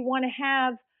things that you want to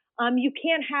have, you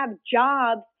can't have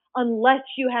jobs unless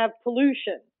you have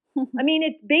pollution. I mean,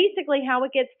 it's basically how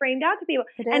it gets framed out to people.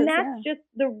 And that's just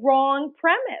the wrong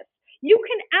premise. You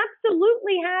can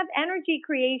absolutely have energy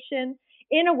creation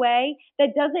in a way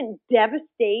that doesn't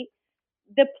devastate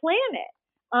the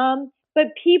planet. But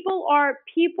people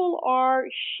are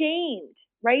shamed,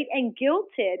 right, and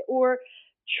guilted or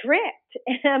tricked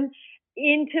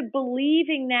into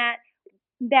believing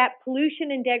that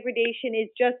pollution and degradation is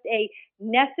just a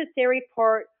necessary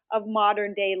part of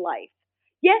modern day life.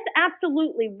 Yes,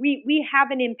 absolutely, we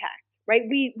have an impact, right?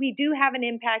 We do have an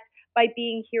impact by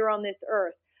being here on this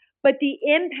earth, but the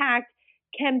impact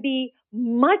can be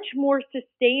much more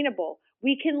sustainable.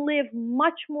 We can live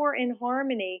much more in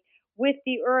harmony with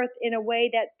the earth in a way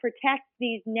that protects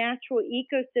these natural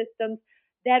ecosystems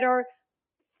that are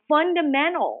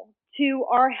fundamental to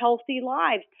our healthy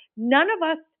lives. None of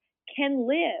us can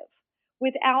live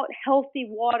without healthy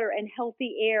water and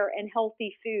healthy air and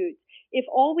healthy foods. If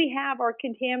all we have are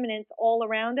contaminants all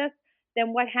around us,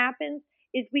 then what happens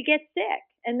is we get sick.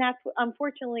 And that's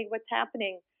unfortunately what's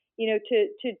happening,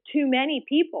 to too many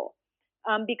people,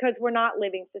 because we're not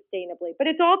living sustainably. But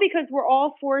it's all because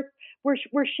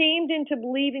we're shamed into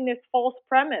believing this false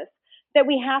premise that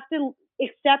we have to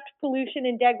accept pollution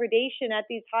and degradation at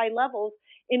these high levels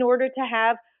in order to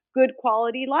have good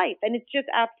quality life. And it's just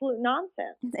absolute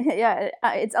nonsense. Yeah,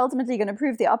 it's ultimately going to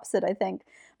prove the opposite, I think.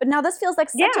 But now this feels like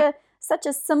such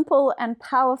a simple and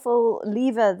powerful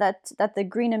lever that the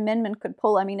Green Amendment could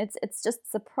pull. I mean, it's just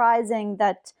surprising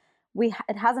that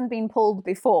it hasn't been pulled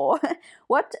before.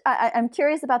 I'm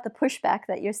curious about the pushback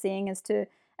that you're seeing as to,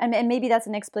 and maybe that's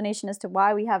an explanation as to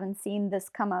why we haven't seen this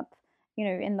come up,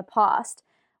 in the past.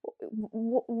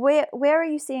 Where are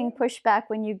you seeing pushback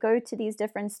when you go to these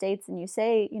different states and you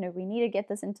say, we need to get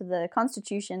this into the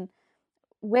Constitution?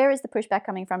 Where is the pushback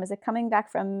coming from? Is it coming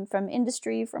back from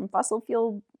industry, from fossil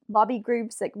fuel lobby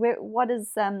groups? Like, what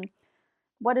does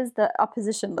the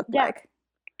opposition look like?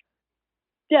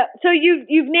 Yeah, so you've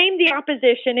named the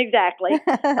opposition exactly.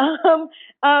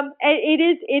 It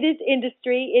is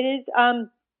industry. It is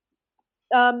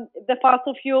the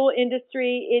fossil fuel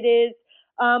industry. It is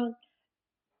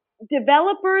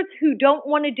developers who don't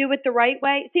want to do it the right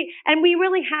way. See, and we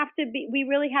really have to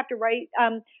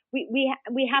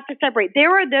separate.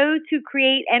 There are those who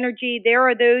create energy. There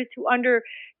are those who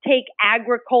undertake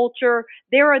agriculture.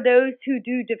 There are those who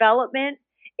do development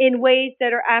in ways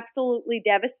that are absolutely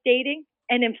devastating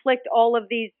and inflict all of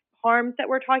these harms that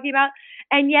we're talking about.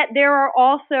 And yet there are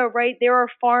also, right, there are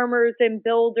farmers and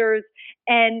builders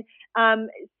and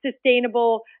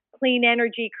sustainable clean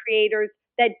energy creators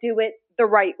that do it the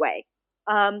right way.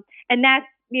 And that's,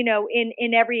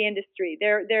 in every industry.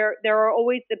 There are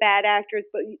always the bad actors,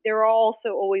 but there are also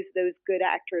always those good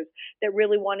actors that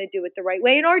really want to do it the right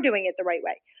way and are doing it the right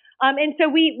way. And so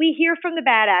we hear from the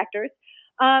bad actors,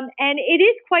 and it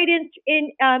is quite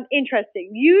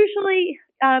interesting. Usually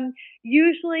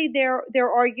their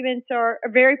arguments are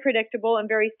very predictable and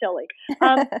very silly.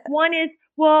 One is,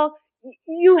 well,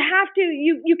 you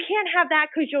can't have that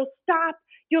because you'll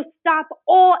stop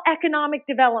all economic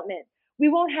development. We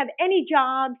won't have any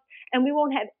jobs and we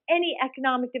won't have any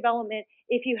economic development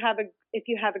if you have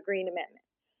a green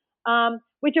amendment.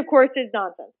 Which of course is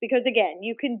nonsense, because again,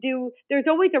 there's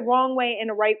always a wrong way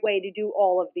and a right way to do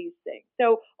all of these things.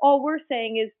 So all we're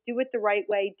saying is do it the right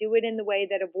way, do it in the way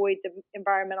that avoids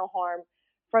environmental harm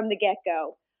from the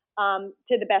get-go,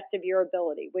 to the best of your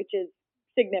ability, which is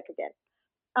significant.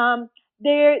 Um,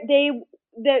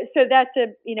 so that's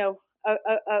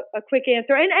a quick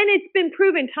answer, and it's been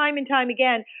proven time and time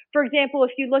again. For example,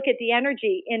 if you look at the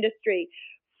energy industry,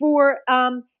 for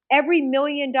every $1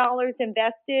 million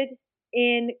invested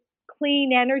in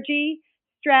clean energy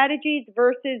strategies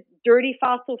versus dirty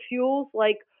fossil fuels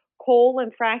like coal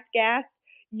and fracked gas,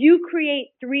 you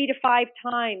create 3 to 5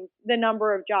 times the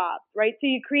number of jobs, right? So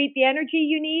you create the energy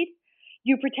you need,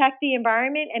 you protect the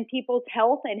environment and people's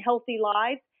health and healthy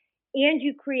lives, and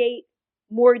you create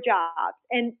more jobs.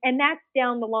 And that's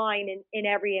down the line in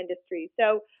every industry.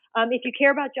 So if you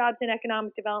care about jobs and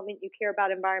economic development, you care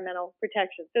about environmental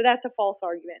protection. So that's a false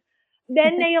argument.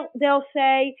 Then they'll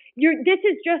say this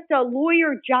is just a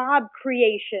lawyer job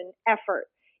creation effort.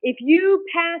 If you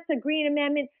pass a green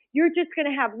amendment, you're just going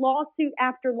to have lawsuit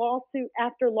after lawsuit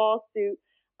after lawsuit,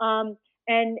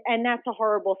 and that's a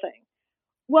horrible thing.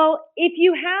 Well, if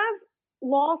you have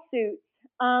lawsuits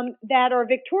that are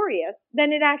victorious,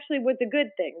 then it actually was a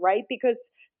good thing, right? Because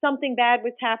something bad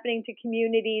was happening to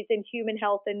communities and human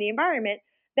health and the environment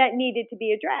that needed to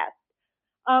be addressed.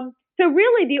 So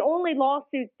really the only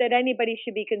lawsuits that anybody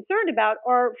should be concerned about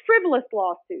are frivolous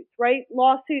lawsuits, right?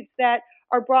 Lawsuits that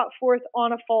are brought forth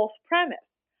on a false premise.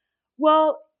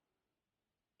 Well,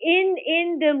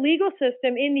 in the legal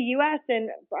system in the US, and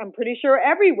I'm pretty sure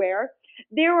everywhere,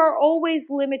 there are always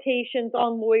limitations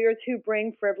on lawyers who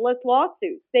bring frivolous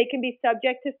lawsuits. They can be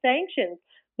subject to sanctions.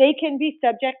 They can be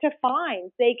subject to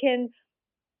fines.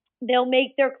 They'll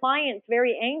make their clients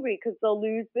very angry because they'll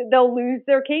lose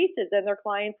their cases and their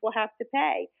clients will have to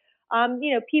pay.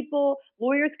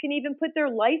 Lawyers can even put their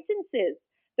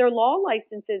law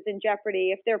licenses in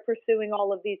jeopardy if they're pursuing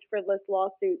all of these frivolous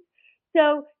lawsuits.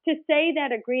 So to say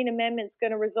that a green amendment is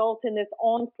going to result in this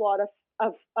onslaught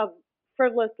of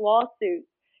frivolous lawsuits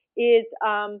is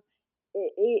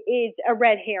a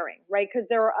red herring, right? Because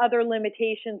there are other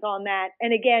limitations on that.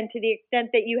 And again, to the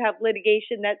extent that you have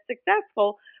litigation that's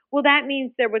successful, well, that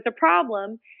means there was a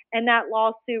problem and that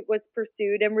lawsuit was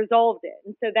pursued and resolved it.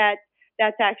 And so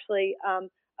that's actually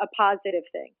a positive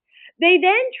thing. They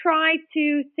then try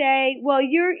to say, well,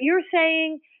 you're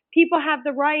saying people have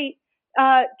the right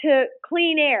to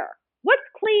clean air. What's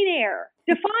clean air?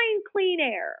 Define clean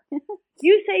air.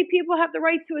 You say people have the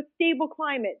right to a stable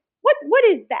climate. What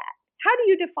is that? How do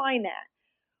you define that?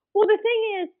 Well, the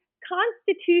thing is,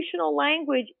 constitutional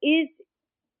language is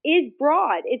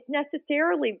broad. It's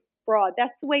necessarily broad.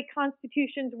 That's the way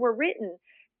constitutions were written,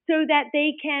 so that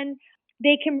they can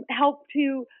help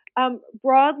to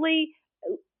broadly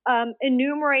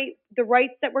enumerate the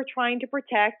rights that we're trying to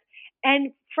protect,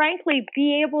 and frankly,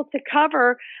 be able to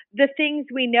cover the things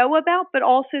we know about, but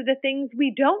also the things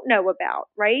we don't know about,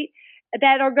 right?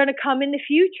 That are going to come in the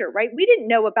future, right? We didn't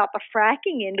know about the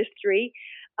fracking industry,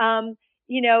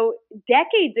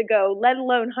 decades ago, let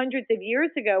alone hundreds of years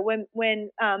ago when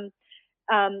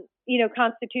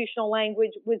constitutional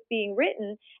language was being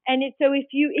written. And so if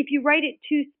you write it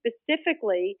too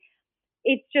specifically,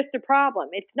 it's just a problem.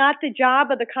 It's not the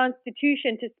job of the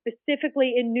Constitution to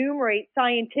specifically enumerate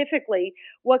scientifically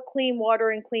what clean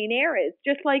water and clean air is.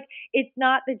 Just like it's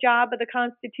not the job of the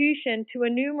Constitution to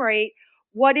enumerate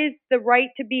what is the right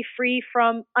to be free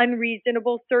from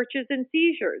unreasonable searches and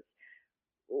seizures.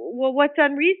 Well, what's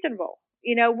unreasonable?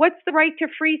 What's the right to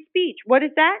free speech? What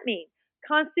does that mean?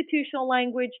 Constitutional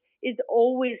language is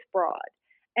always broad.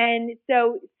 And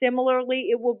so similarly,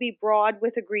 it will be broad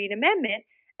with a green amendment.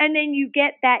 And then you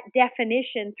get that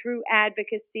definition through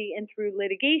advocacy and through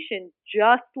litigation,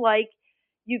 just like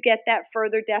you get that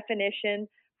further definition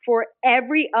for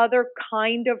every other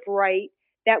kind of right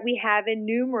that we have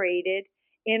enumerated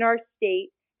in our state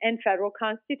and federal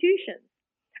constitutions.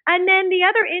 And then the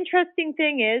other interesting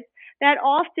thing is that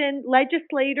often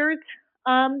legislators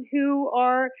who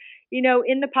are,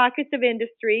 in the pockets of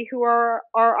industry who are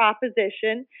our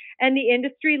opposition, and the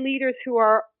industry leaders who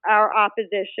are our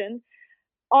opposition,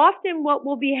 often what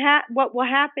will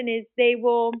happen is they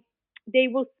will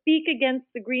speak against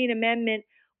the Green Amendment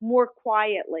more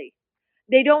quietly.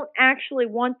 They don't actually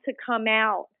want to come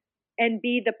out and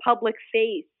be the public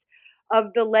face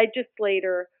of the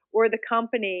legislator or the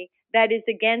company that is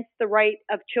against the right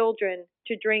of children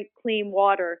to drink clean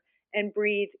water and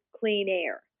breathe clean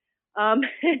air.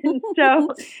 And so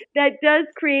that does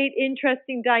create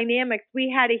interesting dynamics.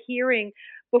 We had a hearing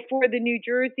before the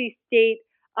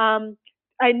um,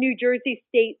 New Jersey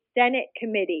State Senate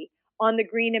committee on the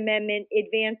Green Amendment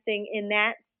advancing in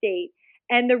that state,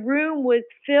 and the room was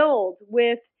filled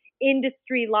with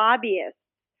industry lobbyists,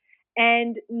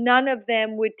 and none of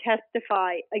them would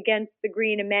testify against the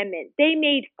Green Amendment. They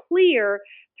made clear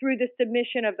through the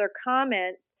submission of their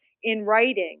comments in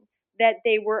writing that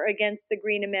they were against the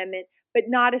Green Amendment, but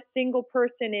not a single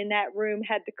person in that room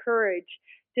had the courage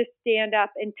to stand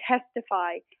up and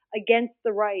testify against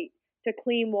the right to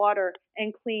clean water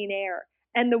and clean air.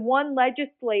 And the one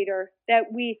legislator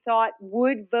that we thought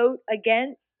would vote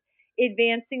against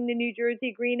advancing the New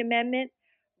Jersey Green Amendment,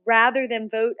 rather than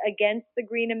vote against the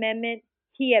Green Amendment,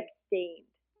 he abstained.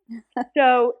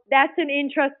 So that's an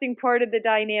interesting part of the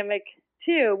dynamic,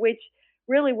 too, which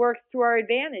really works to our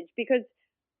advantage because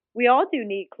we all do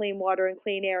need clean water and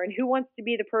clean air. And who wants to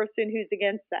be the person who's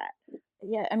against that?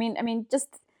 Yeah, just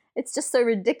it's just so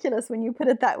ridiculous when you put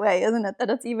it that way, isn't it? That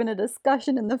it's even a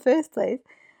discussion in the first place.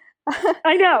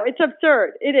 I know, it's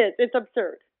absurd. It is. It's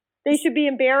absurd. They should be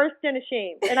embarrassed and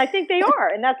ashamed. And I think they are.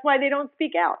 And that's why they don't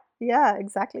speak out. Yeah,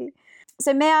 exactly.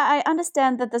 So, Maya, I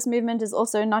understand that this movement is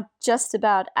also not just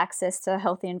about access to a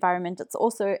healthy environment, it's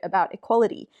also about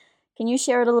equality. Can you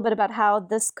share a little bit about how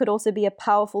this could also be a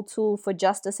powerful tool for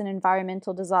justice in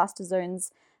environmental disaster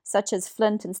zones such as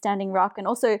Flint and Standing Rock, and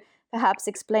also perhaps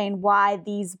explain why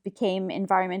these became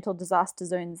environmental disaster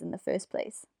zones in the first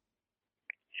place?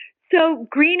 So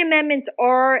green amendments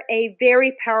are a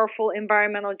very powerful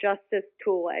environmental justice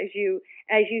tool, as you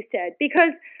said,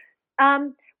 because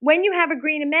when you have a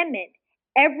green amendment,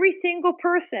 every single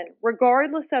person,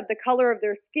 regardless of the color of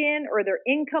their skin or their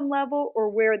income level or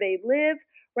where they live,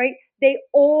 right, they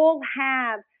all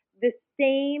have the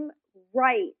same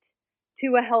right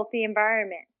to a healthy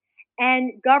environment.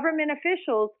 And government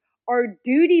officials are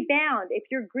duty bound. If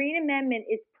your green amendment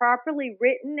is properly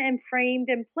written and framed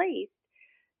and placed,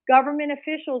 government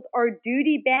officials are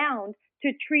duty bound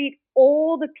to treat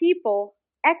all the people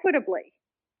equitably.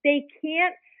 They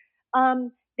can't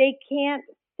they can't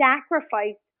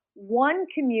sacrifice one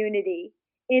community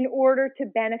in order to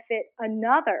benefit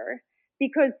another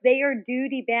because they are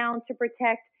duty bound to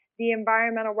protect the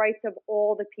environmental rights of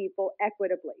all the people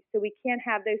equitably. So we can't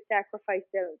have those sacrifice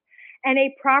zones. And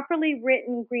a properly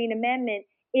written Green Amendment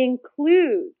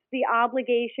includes the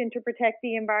obligation to protect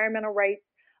the environmental rights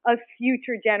of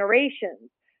future generations.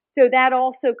 So that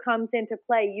also comes into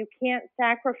play. You can't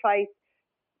sacrifice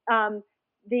um,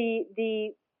 the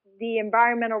the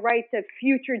environmental rights of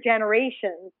future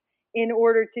generations in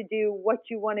order to do what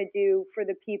you want to do for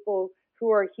the people who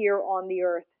are here on the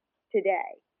earth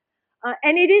today.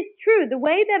 And it is true, the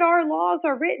way that our laws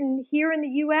are written here in the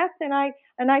U.S. and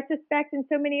I suspect in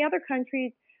so many other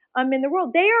countries in the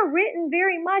world, they are written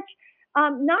very much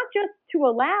not just to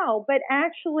allow, but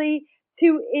actually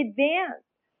to advance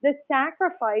the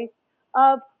sacrifice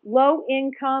of low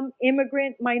income,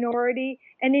 immigrant, minority,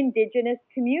 and indigenous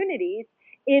communities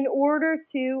in order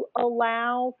to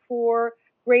allow for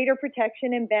greater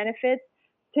protection and benefits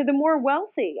to the more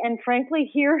wealthy. And frankly,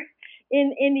 here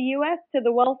in the U.S., to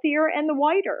the wealthier and the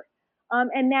whiter.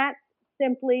 And that's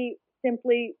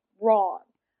simply wrong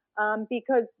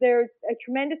because there's a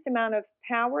tremendous amount of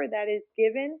power that is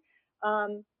given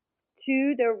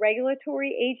to the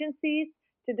regulatory agencies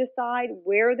to decide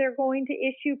where they're going to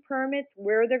issue permits,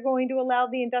 where they're going to allow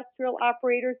the industrial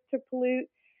operators to pollute,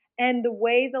 and the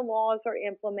way the laws are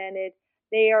implemented.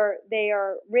 They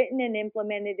are written and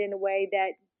implemented in a way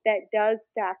that does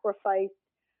sacrifice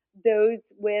those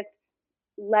with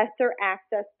lesser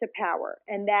access to power.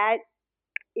 And that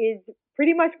is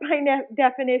pretty much by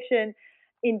definition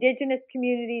indigenous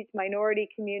communities, minority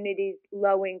communities,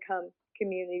 low income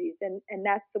communities. And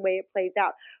that's the way it plays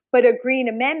out. But a green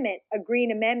amendment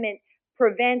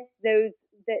prevents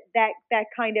that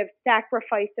kind of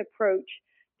sacrifice approach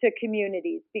to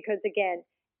communities because again,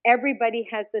 everybody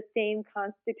has the same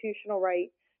constitutional right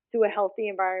to a healthy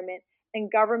environment,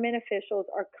 and government officials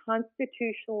are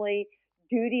constitutionally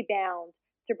duty bound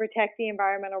to protect the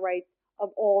environmental rights of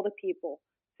all the people,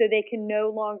 so they can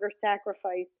no longer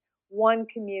sacrifice one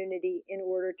community in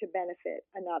order to benefit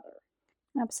another.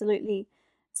 Absolutely.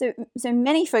 So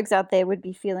many folks out there would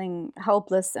be feeling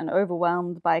helpless and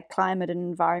overwhelmed by climate and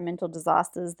environmental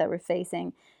disasters that we're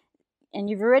facing. And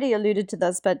you've already alluded to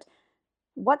this, but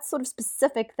what sort of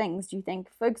specific things do you think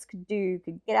folks could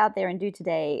get out there and do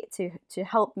today to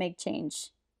help make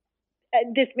change?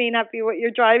 This may not be what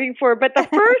you're driving for, but the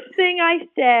first thing I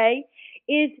say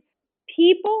is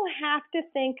people have to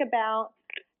think about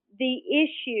the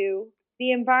issue,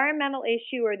 the environmental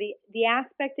issue, or the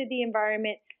aspect of the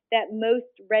environment that most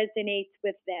resonates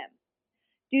with them.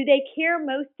 Do they care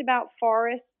most about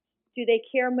forests? Do they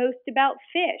care most about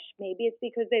fish? Maybe it's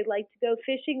because they like to go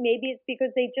fishing. Maybe it's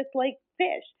because they just like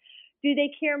fish. Do they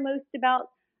care most about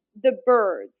the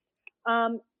birds?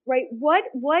 Right? What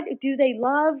do they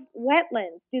love?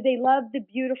 Wetlands? Do they love the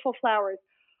beautiful flowers?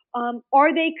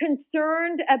 Are they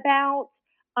concerned about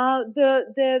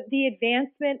the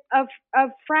advancement of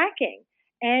fracking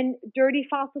and dirty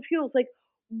fossil fuels? Like,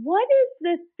 what is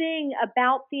the thing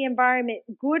about the environment,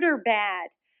 good or bad,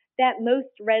 that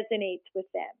most resonates with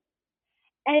them?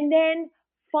 And then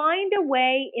find a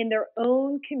way in their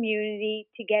own community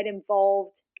to get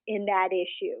involved in that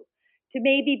issue, to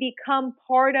maybe become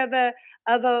part of an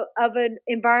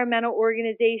environmental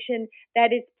organization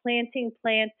that is planting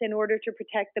plants in order to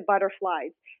protect the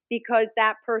butterflies because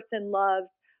that person loves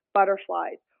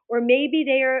butterflies. Or maybe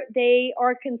they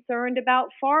are concerned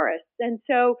about forests and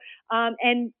so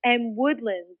and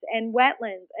woodlands and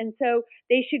wetlands, and so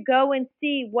they should go and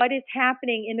see what is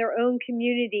happening in their own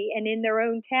community and in their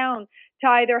own town to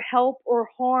either help or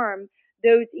harm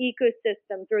those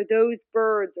ecosystems or those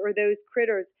birds or those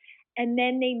critters. And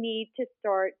then they need to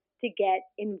start to get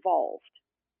involved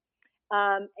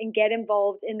and get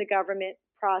involved in the government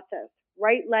process.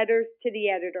 Write letters to the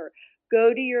editor.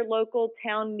 Go to your local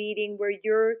town meeting where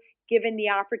you're given the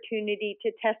opportunity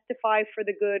to testify for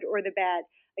the good or the bad.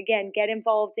 Again, get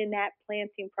involved in that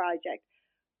planting project.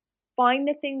 Find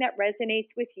the thing that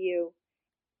resonates with you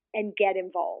and get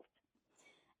involved.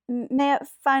 Maya,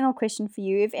 final question for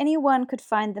you. If anyone could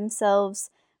find themselves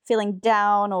feeling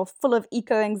down or full of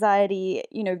eco anxiety,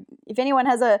 if anyone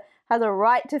has a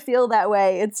right to feel that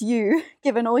way, it's you,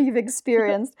 given all you've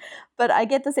experienced. But I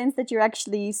get the sense that you're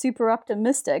actually super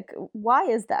optimistic. Why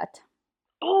is that?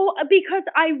 Oh, because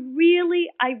I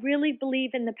really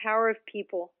believe in the power of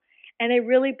people, and I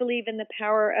really believe in the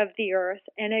power of the earth,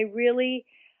 and I really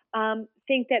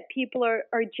think that people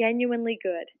are genuinely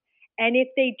good. And if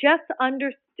they just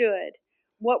understood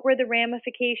what were the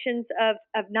ramifications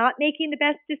of not making the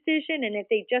best decision, and if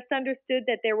they just understood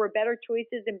that there were better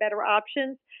choices and better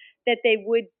options, that they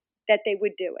would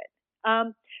do it.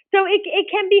 So it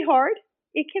can be hard,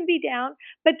 it can be down,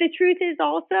 but the truth is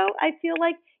also, I feel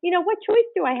like, what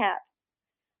choice do I have?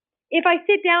 If I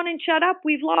sit down and shut up,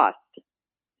 we've lost.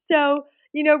 So,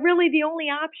 really the only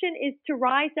option is to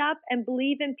rise up and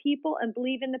believe in people and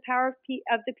believe in the power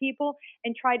of the people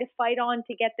and try to fight on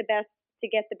to get the best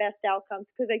outcomes,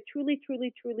 because I truly,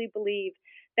 truly, truly believe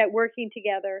that working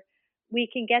together, we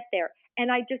can get there. And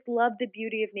I just love the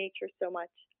beauty of nature so much.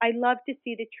 I love to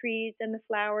see the trees and the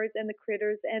flowers and the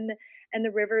critters and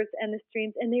the rivers and the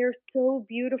streams, and they are so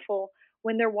beautiful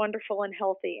when they're wonderful and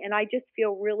healthy. And I just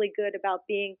feel really good about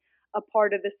being a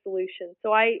part of the solution.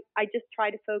 So I just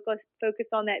try to focus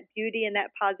on that beauty and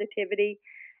that positivity,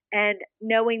 and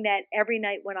knowing that every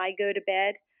night when I go to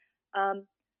bed,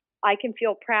 I can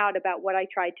feel proud about what I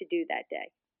tried to do that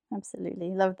day.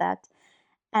 Absolutely. Love that.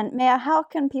 And Maya, how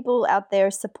can people out there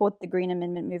support the Green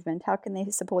Amendment movement? How can they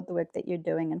support the work that you're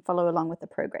doing and follow along with the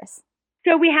progress?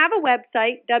 So we have a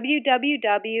website,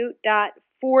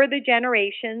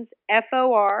 www.forthegenerations,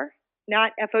 F-O-R,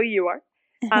 not F-O-U-R,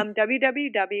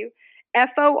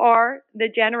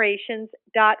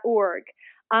 www.forthegenerations.org.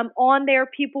 On there,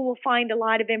 people will find a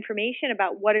lot of information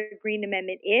about what a Green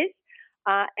Amendment is.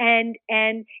 And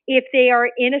if they are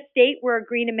in a state where a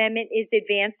Green Amendment is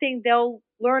advancing, they'll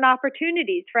learn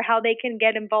opportunities for how they can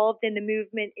get involved in the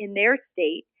movement in their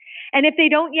state. And if they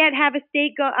don't yet have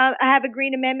have a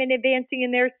Green Amendment advancing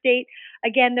in their state,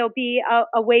 again, there'll be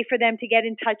a way for them to get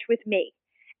in touch with me.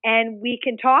 And we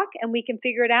can talk and we can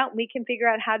figure it out. And we can figure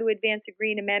out how to advance a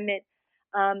Green Amendment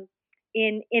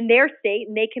in their state.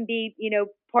 And they can be,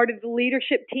 part of the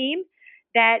leadership team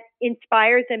that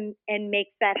inspires and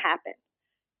makes that happen.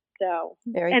 So,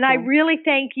 Very and cool. I really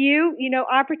thank you,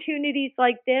 opportunities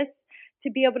like this to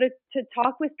be able to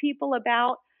talk with people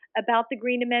about the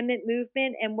Green Amendment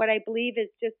movement and what I believe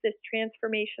is just this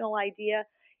transformational idea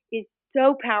is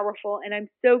so powerful, and I'm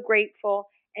so grateful.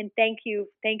 And thank you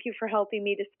for helping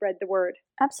me to spread the word.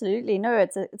 Absolutely. No,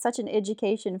 it's such an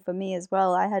education for me as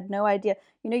well. I had no idea.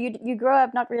 You grow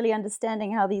up not really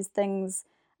understanding how these things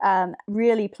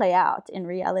really play out in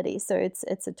reality. So it's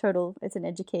an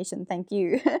education. Thank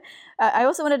you. I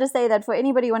also wanted to say that for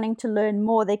anybody wanting to learn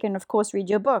more, they can of course read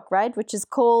your book, right? Which is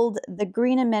called The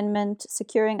Green Amendment: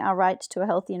 Securing Our Right to a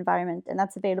Healthy Environment, and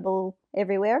that's available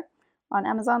everywhere on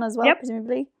Amazon as well, Yep.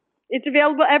 presumably. It's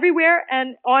available everywhere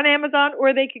and on Amazon,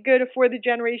 or they could go to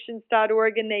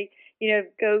forthegenerations.org and they,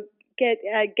 go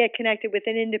get connected with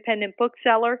an independent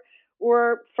bookseller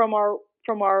or from our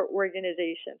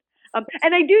organization.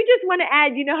 And I do just want to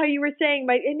add, how you were saying,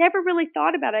 I never really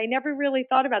thought about it.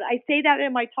 I say that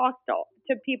in my talks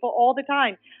to people all the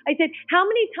time. I said, how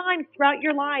many times throughout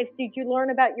your lives did you learn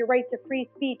about your right to free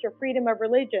speech or freedom of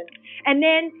religion? And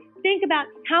then think about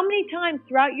how many times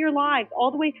throughout your lives,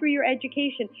 all the way through your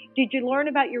education, did you learn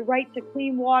about your right to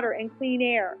clean water and clean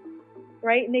air?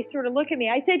 Right? And they sort of look at me.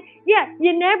 I said, yeah,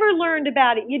 you never learned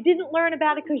about it. You didn't learn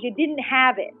about it because you didn't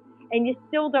have it. And you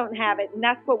still don't have it. And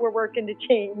that's what we're working to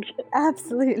change.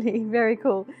 Absolutely. Very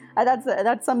cool.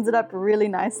 That sums it up really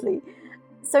nicely.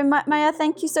 So Maya,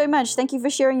 thank you so much. Thank you for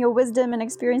sharing your wisdom and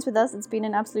experience with us. It's been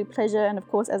an absolute pleasure. And of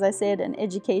course, as I said, an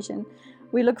education.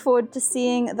 We look forward to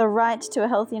seeing the right to a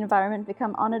healthy environment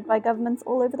become honored by governments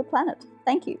all over the planet.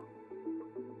 Thank you.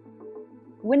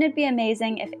 Wouldn't it be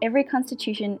amazing if every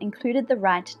constitution included the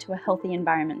right to a healthy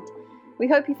environment? We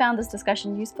hope you found this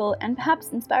discussion useful and perhaps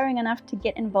inspiring enough to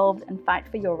get involved and fight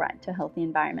for your right to a healthy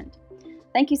environment.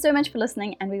 Thank you so much for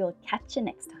listening, and we will catch you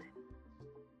next time.